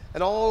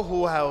 and all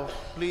who have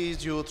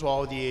pleased you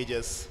throughout the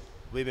ages,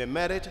 we may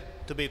merit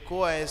to be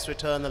co-heirs to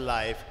eternal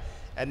life,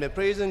 and may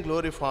praise and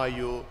glorify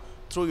you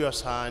through your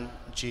Son,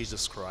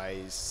 Jesus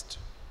Christ.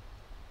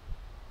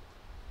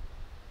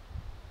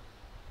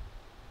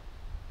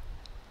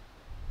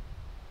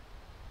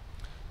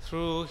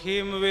 Through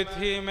him, with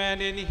him,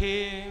 and in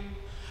him,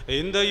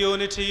 in the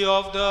unity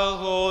of the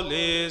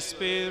Holy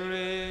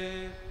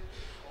Spirit,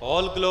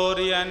 all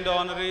glory and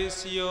honor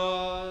is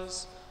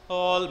yours,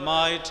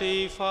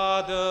 Almighty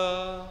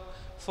Father,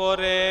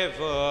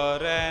 forever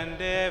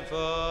and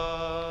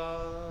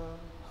ever.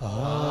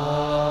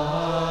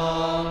 Amen.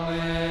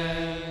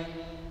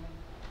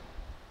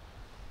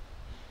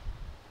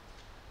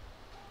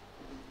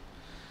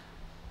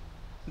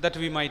 that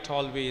we might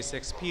always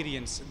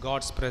experience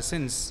God's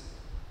presence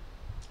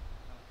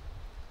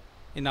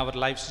in our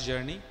life's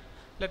journey,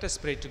 let us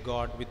pray to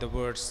God with the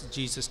words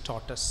Jesus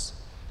taught us.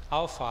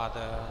 Our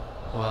Father,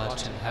 who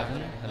art in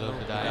heaven, hallowed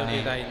be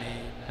thy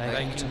name.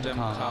 Thy kingdom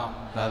come,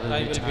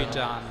 thy will be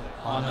done,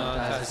 on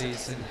earth as it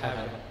is in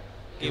heaven.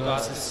 Give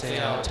us this day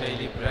our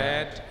daily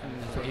bread,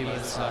 and forgive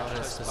us our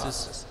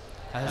trespasses,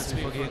 as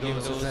we forgive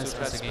those who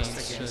trespass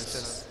against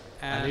us.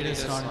 And lead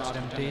us not into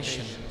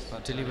temptation,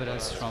 but deliver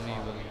us from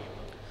evil.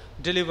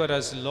 Deliver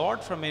us,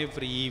 Lord, from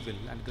every evil,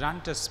 and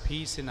grant us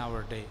peace in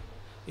our day.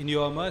 In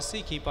your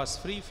mercy, keep us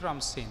free from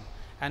sin,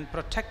 and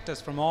protect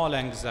us from all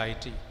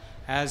anxiety,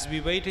 as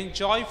we wait in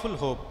joyful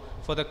hope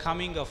for the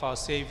coming of our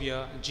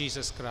Savior,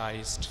 Jesus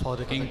Christ. For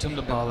the kingdom,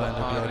 the power, and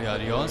the glory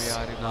are yours,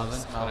 now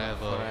and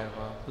forever.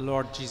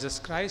 Lord Jesus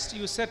Christ,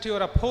 you said to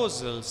your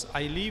apostles,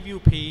 I leave you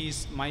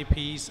peace, my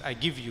peace I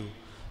give you.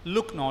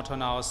 Look not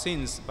on our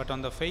sins, but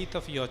on the faith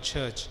of your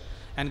church,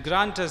 and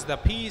grant us the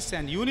peace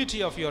and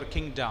unity of your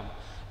kingdom,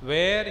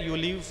 where you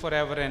live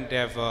forever and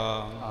ever.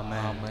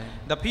 Amen.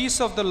 The peace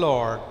of the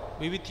Lord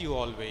be with you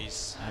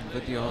always. And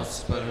with your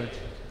spirit.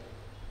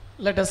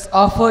 Let us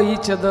offer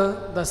each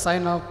other the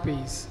sign of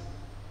peace.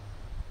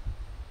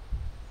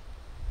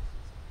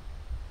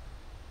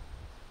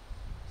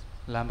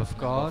 Lamb of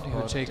God,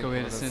 who take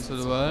away the sins of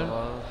the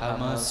world, have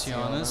mercy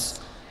on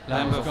us.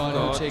 Lamb of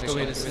God, who take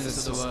away the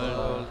sins of the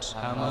world,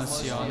 have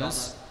mercy on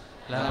us.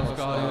 Lamb of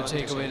God, who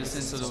take away the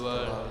sins of the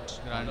world,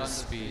 grant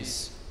us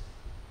peace.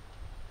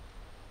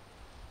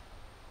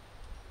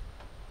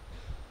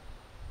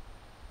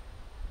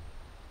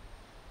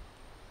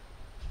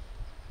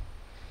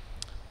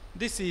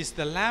 This is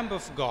the Lamb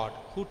of God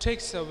who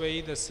takes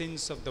away the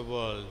sins of the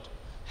world.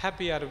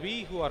 Happy are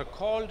we who are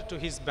called to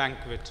his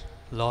banquet.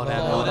 Lord, I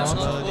am more than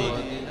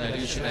worthy that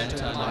you should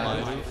enter under my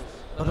roof,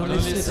 but only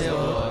say a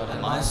word,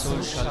 and my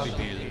soul shall be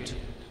healed.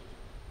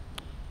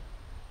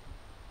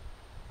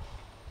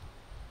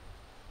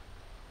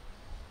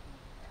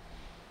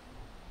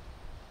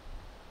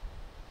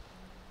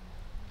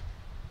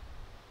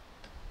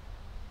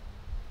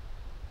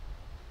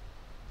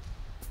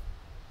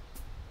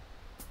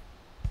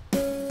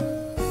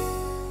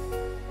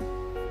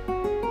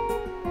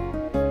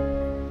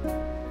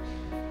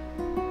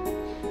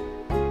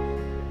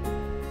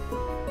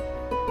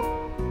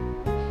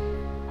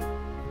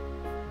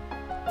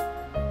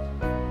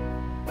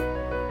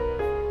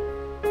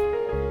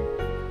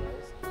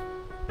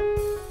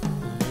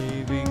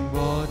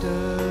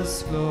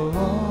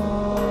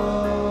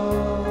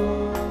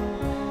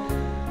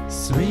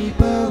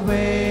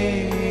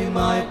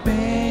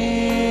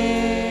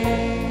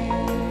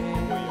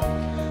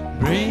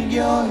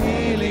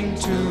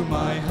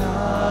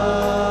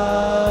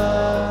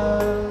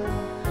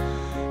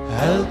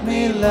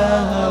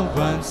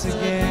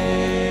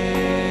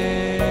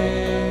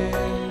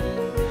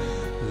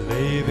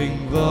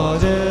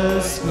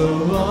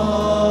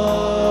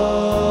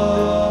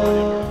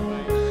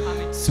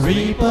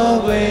 Sweep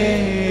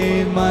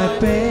away my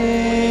pain.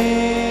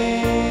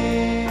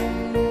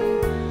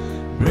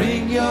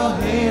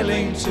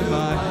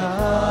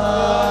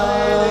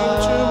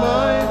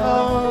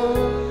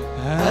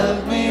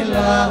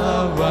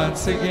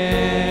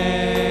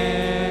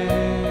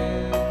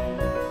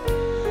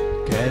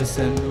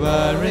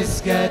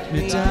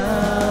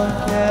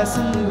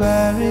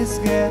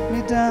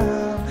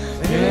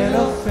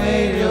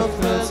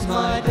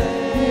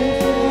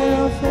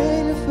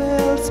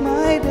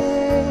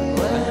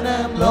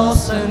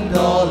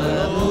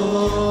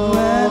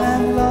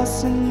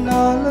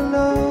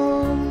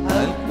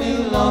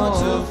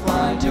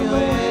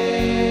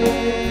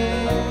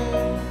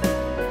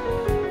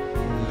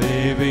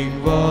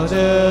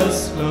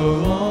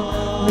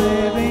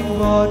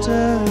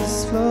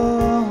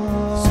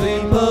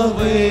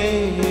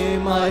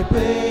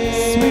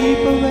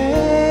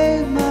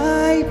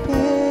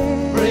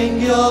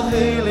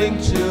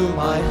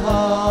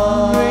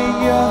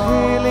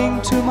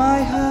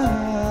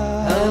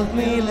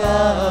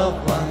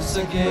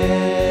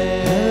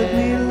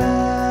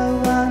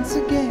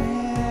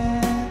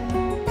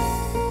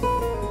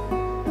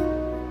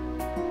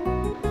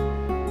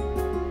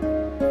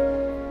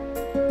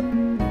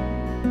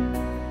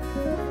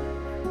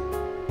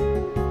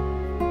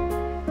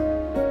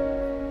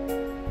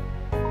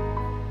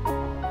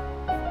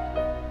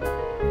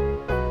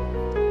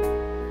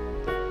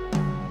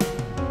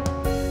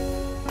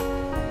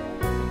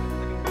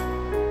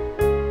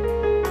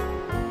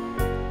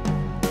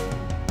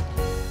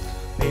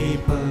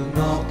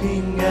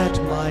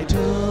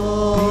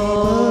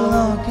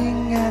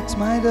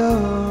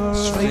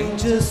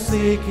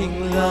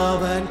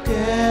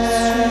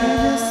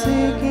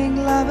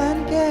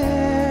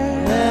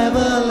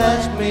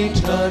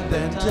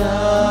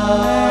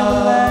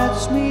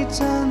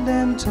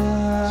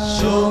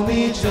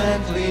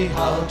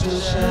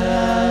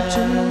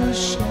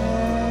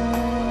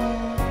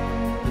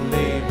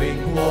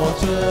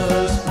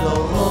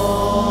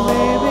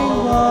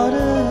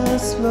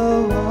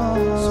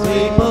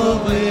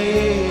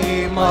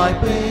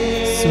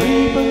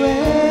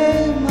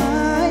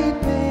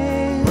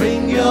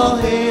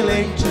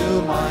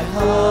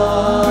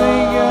 heart.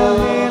 Bring your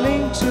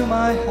healing to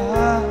my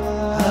heart.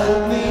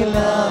 Help me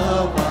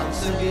love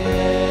once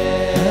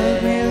again.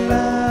 Help me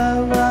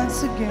love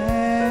once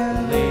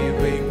again.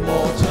 Living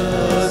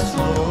waters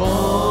flow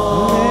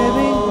on.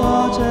 Living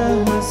water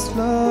has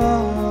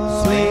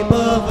flowed. Sweep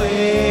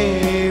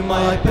away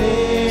my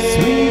pain.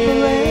 Sweep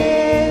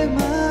away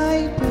my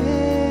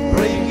pain.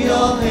 Bring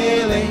your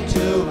healing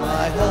to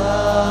my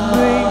heart.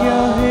 Bring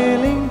your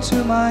healing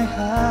to my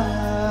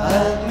heart.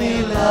 Help me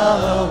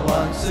love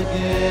once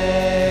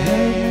again.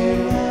 Help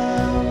me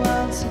love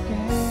once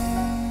again.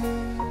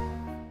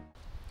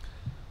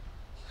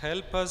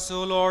 Help us,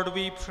 O Lord,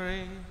 we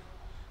pray,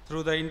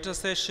 through the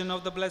intercession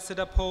of the blessed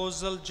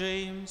Apostle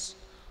James,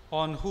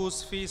 on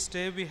whose feast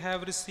day we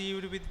have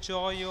received with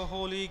joy your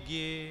holy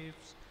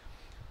gifts.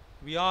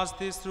 We ask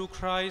this through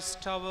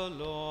Christ our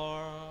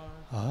Lord.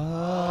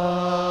 Amen.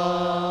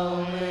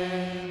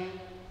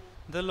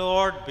 The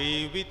Lord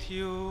be with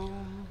you.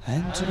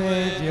 And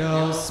with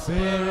your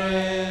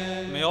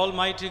spirit. May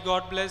Almighty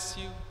God bless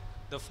you,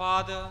 the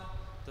Father,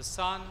 the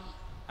Son,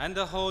 and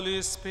the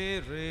Holy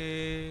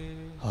Spirit.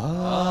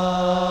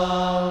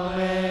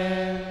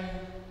 Amen.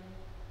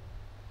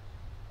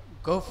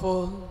 Go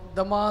forth,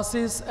 the Mass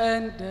is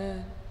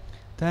ended.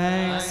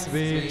 Thanks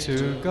be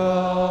to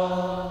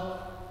God.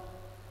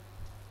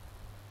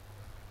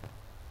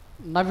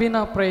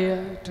 Novena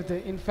prayer to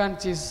the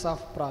infant Jesus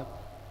of Prague.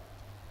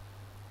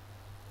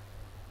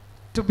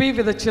 To be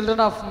with the children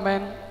of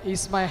men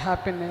is my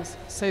happiness,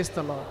 says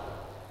the Lord.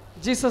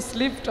 Jesus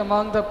lived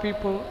among the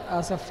people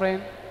as a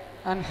friend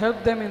and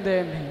helped them in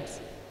their needs.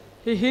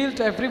 He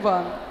healed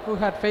everyone who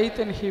had faith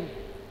in him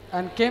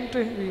and came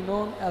to be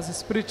known as a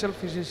spiritual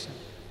physician.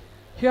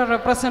 Here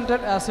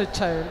represented as a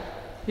child,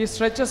 he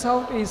stretches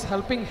out his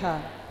helping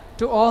hand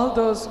to all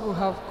those who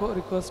have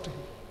recourse to him.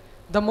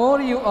 The more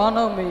you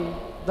honor me,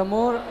 the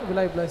more will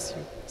I bless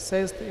you,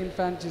 says the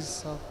infant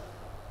Jesus of.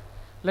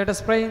 Let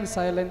us pray in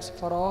silence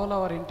for all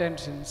our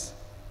intentions.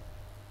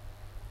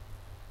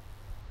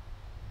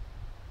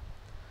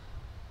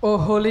 O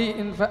holy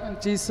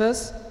infant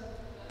Jesus,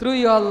 through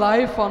your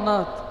life on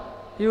earth,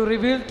 you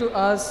revealed to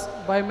us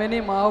by many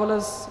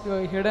marvelous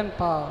your hidden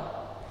power.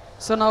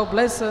 So now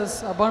bless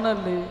us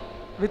abundantly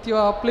with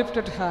your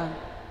uplifted hand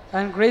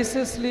and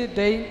graciously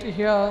deign to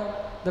hear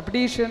the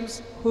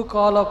petitions who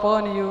call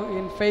upon you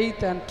in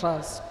faith and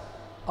trust.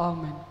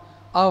 Amen.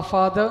 Our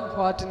Father,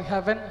 who art in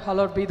heaven,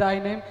 hallowed be thy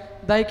name.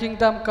 Thy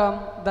kingdom come,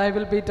 thy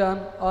will be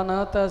done, on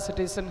earth as it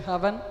is in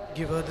heaven.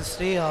 Give us this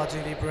day our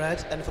daily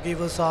bread, and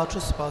forgive us our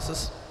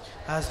trespasses,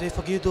 as we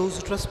forgive those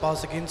who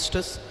trespass against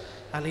us.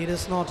 And lead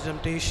us not into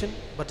temptation,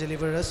 but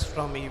deliver us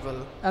from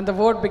evil. And the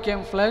Word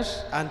became flesh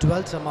and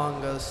dwelt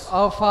among us.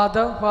 Our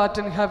Father, who art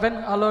in heaven,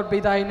 hallowed be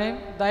thy name.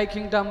 Thy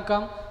kingdom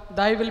come,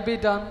 thy will be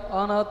done,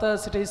 on earth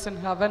as it is in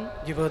heaven.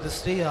 Give us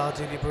this day our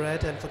daily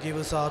bread, and forgive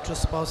us our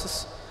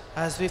trespasses,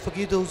 as we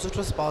forgive those who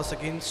trespass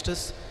against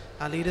us.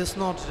 And lead us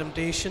not into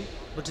temptation,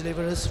 but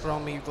deliver us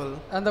from evil.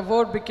 And the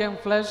Word became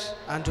flesh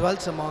and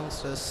dwelt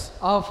amongst us.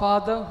 Our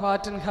Father, who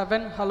art in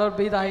heaven, hallowed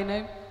be thy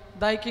name.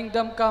 Thy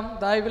kingdom come,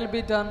 thy will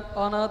be done,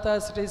 on earth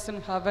as it is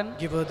in heaven.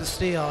 Give us this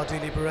day our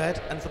daily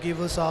bread, and forgive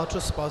us our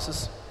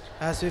trespasses,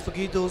 as we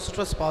forgive those who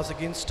trespass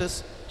against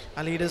us.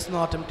 And lead us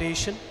not into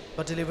temptation,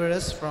 but deliver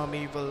us from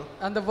evil.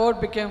 And the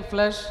Word became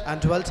flesh and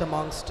dwelt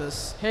amongst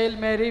us. Hail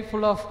Mary,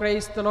 full of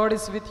grace, the Lord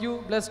is with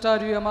you. Blessed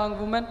are you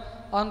among women,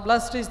 and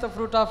blessed is the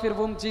fruit of your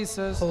womb,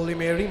 Jesus. Holy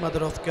Mary,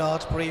 Mother of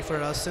God, pray for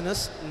us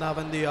sinners, now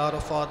and the hour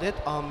of our death.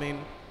 Amen.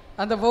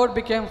 And the Word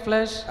became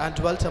flesh and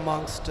dwelt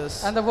amongst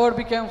us. And the Word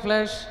became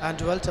flesh and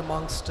dwelt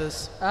amongst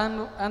us.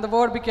 And the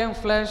Word became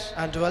flesh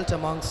and dwelt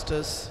amongst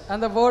us.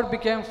 And the Word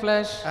became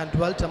flesh and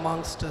dwelt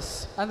amongst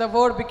us. And the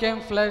Word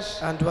became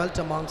flesh and dwelt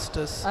amongst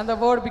us. And the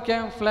Word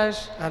became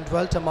flesh and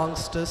dwelt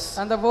amongst us.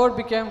 And the Word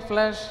became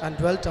flesh and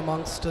dwelt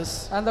amongst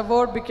us. And the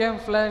Word became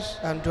flesh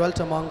and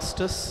dwelt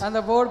amongst us. And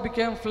the Word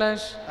became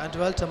flesh and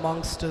dwelt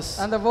amongst us.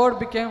 And the Word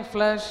became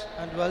flesh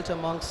and dwelt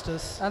amongst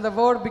us. And the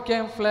Word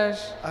became flesh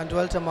and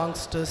dwelt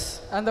amongst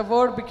us. And the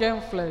Word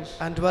became flesh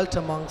and dwelt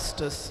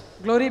amongst us.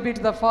 Glory be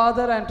to the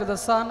Father, and to the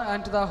Son,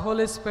 and to the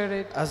Holy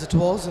Spirit. As it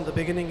was in the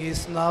beginning,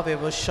 is now,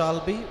 ever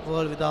shall be,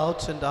 world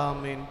without end.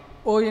 Amen.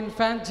 O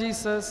infant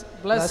Jesus,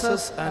 bless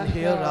us and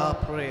hear our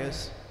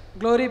prayers.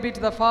 Glory be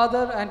to the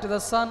Father, and to the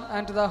Son,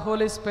 and to the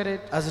Holy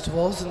Spirit. As it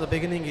was in the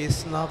beginning,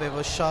 is now,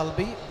 ever shall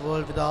be,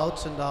 world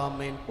without end.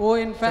 Amen. O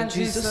infant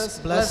Jesus,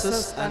 bless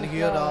us and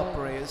hear our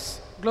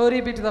prayers.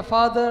 Glory be to the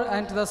Father,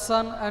 and to the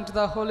Son, and to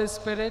the Holy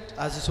Spirit.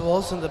 As it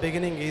was in the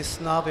beginning,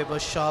 is now, ever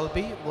shall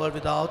be, world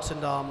without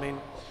end. Amen.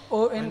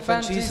 O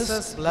infant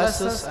Jesus, bless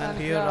us and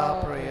hear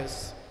our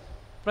prayers.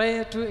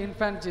 Prayer to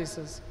infant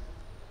Jesus.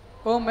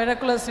 O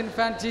miraculous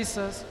infant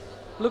Jesus,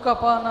 look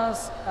upon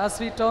us as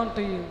we turn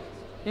to you,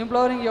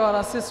 imploring your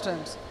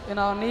assistance in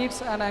our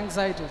needs and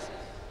anxieties.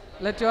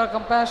 Let your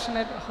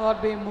compassionate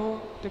heart be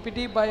moved to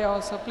pity by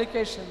our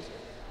supplications,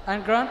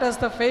 and grant us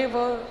the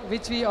favor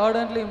which we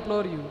ardently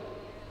implore you.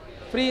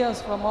 Free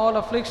us from all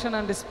affliction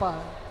and despair,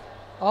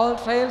 all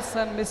trials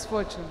and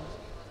misfortunes.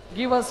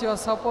 Give us your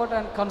support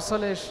and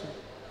consolation.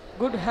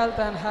 good health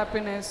and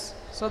happiness,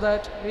 so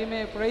that we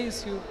may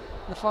praise you,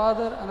 the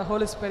Father and the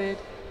Holy Spirit,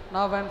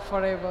 now and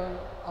forever.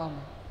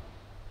 Amen.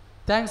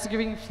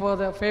 Thanksgiving for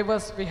the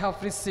favors we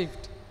have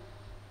received.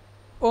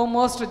 O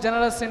most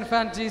generous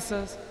infant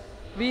Jesus,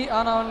 we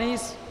on our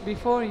knees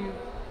before you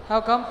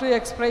have come to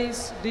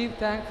express deep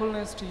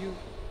thankfulness to you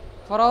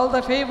for all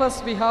the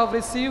favors we have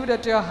received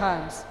at your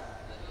hands.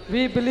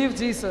 We believe,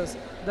 Jesus,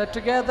 that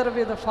together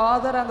with the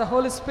Father and the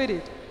Holy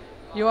Spirit,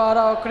 you are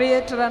our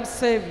Creator and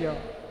Savior.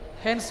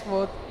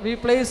 Henceforth, we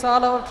place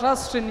all our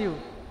trust in you.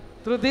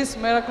 Through this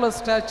miraculous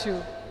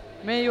statue,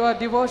 may your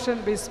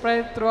devotion be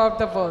spread throughout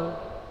the world,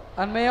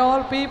 and may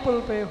all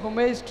people pay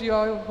homage to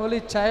your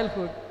holy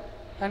childhood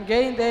and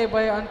gain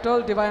thereby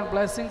untold divine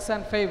blessings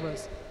and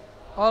favors.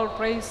 All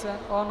praise and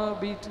honor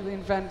be to the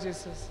infant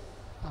Jesus.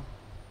 Amen.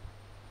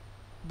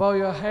 Bow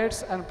your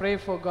heads and pray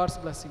for God's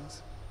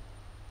blessings.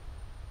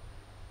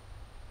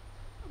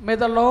 May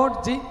the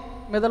Lord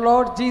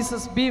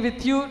Jesus be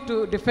with you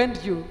to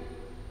defend you.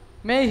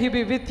 May he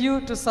be with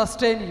you to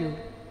sustain you.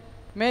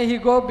 May he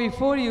go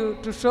before you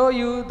to show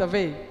you the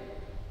way.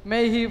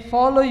 May he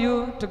follow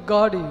you to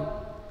guard you.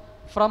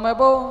 From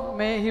above,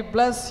 may he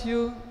bless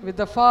you with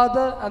the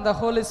Father and the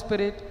Holy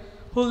Spirit,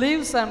 who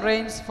lives and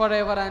reigns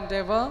forever and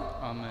ever.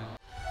 Amen.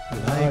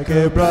 Like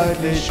a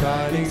brightly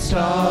shining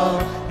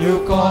star,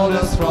 you call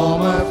us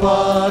from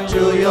afar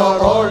to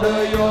your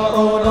order, your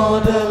own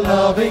order,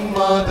 loving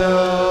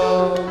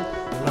Mother.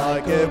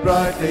 Like a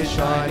brightly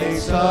shining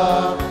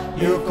star,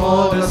 you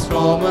called us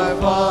from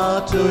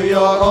afar to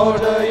your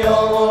order,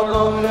 your own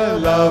order,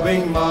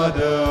 loving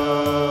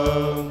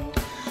Mother.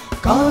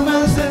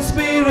 Carmel's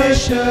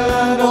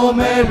inspiration, O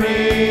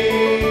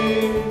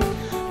Mary.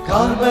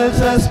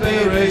 Carmel's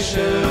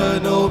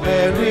aspiration, O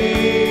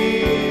Mary.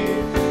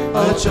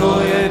 A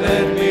joy and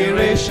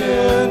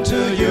admiration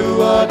to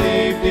you, our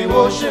deep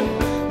devotion,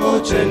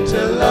 O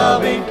gentle,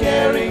 loving,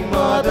 caring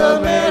Mother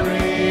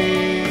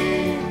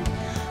Mary.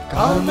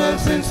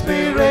 Carmel's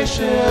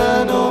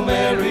inspiration, O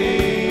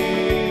Mary.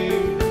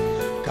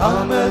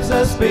 Carmel's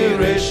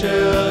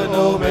aspiration,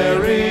 O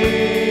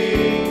Mary.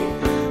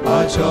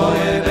 Our joy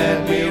and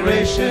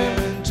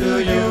admiration to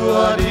you,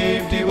 our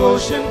deep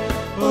devotion,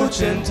 O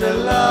gentle,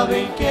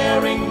 loving,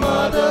 caring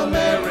Mother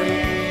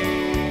Mary.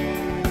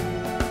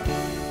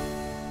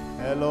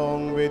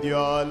 Along with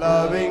your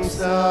loving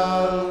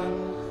Son,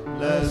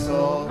 bless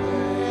all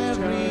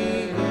everyone.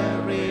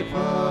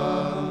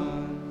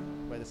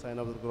 By the sign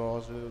of the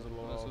cross, release the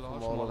Lord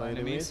from all our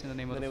enemies. In the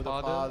name of the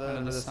Father, and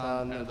of the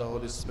Son, and of the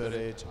Holy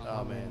Spirit.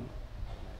 Amen.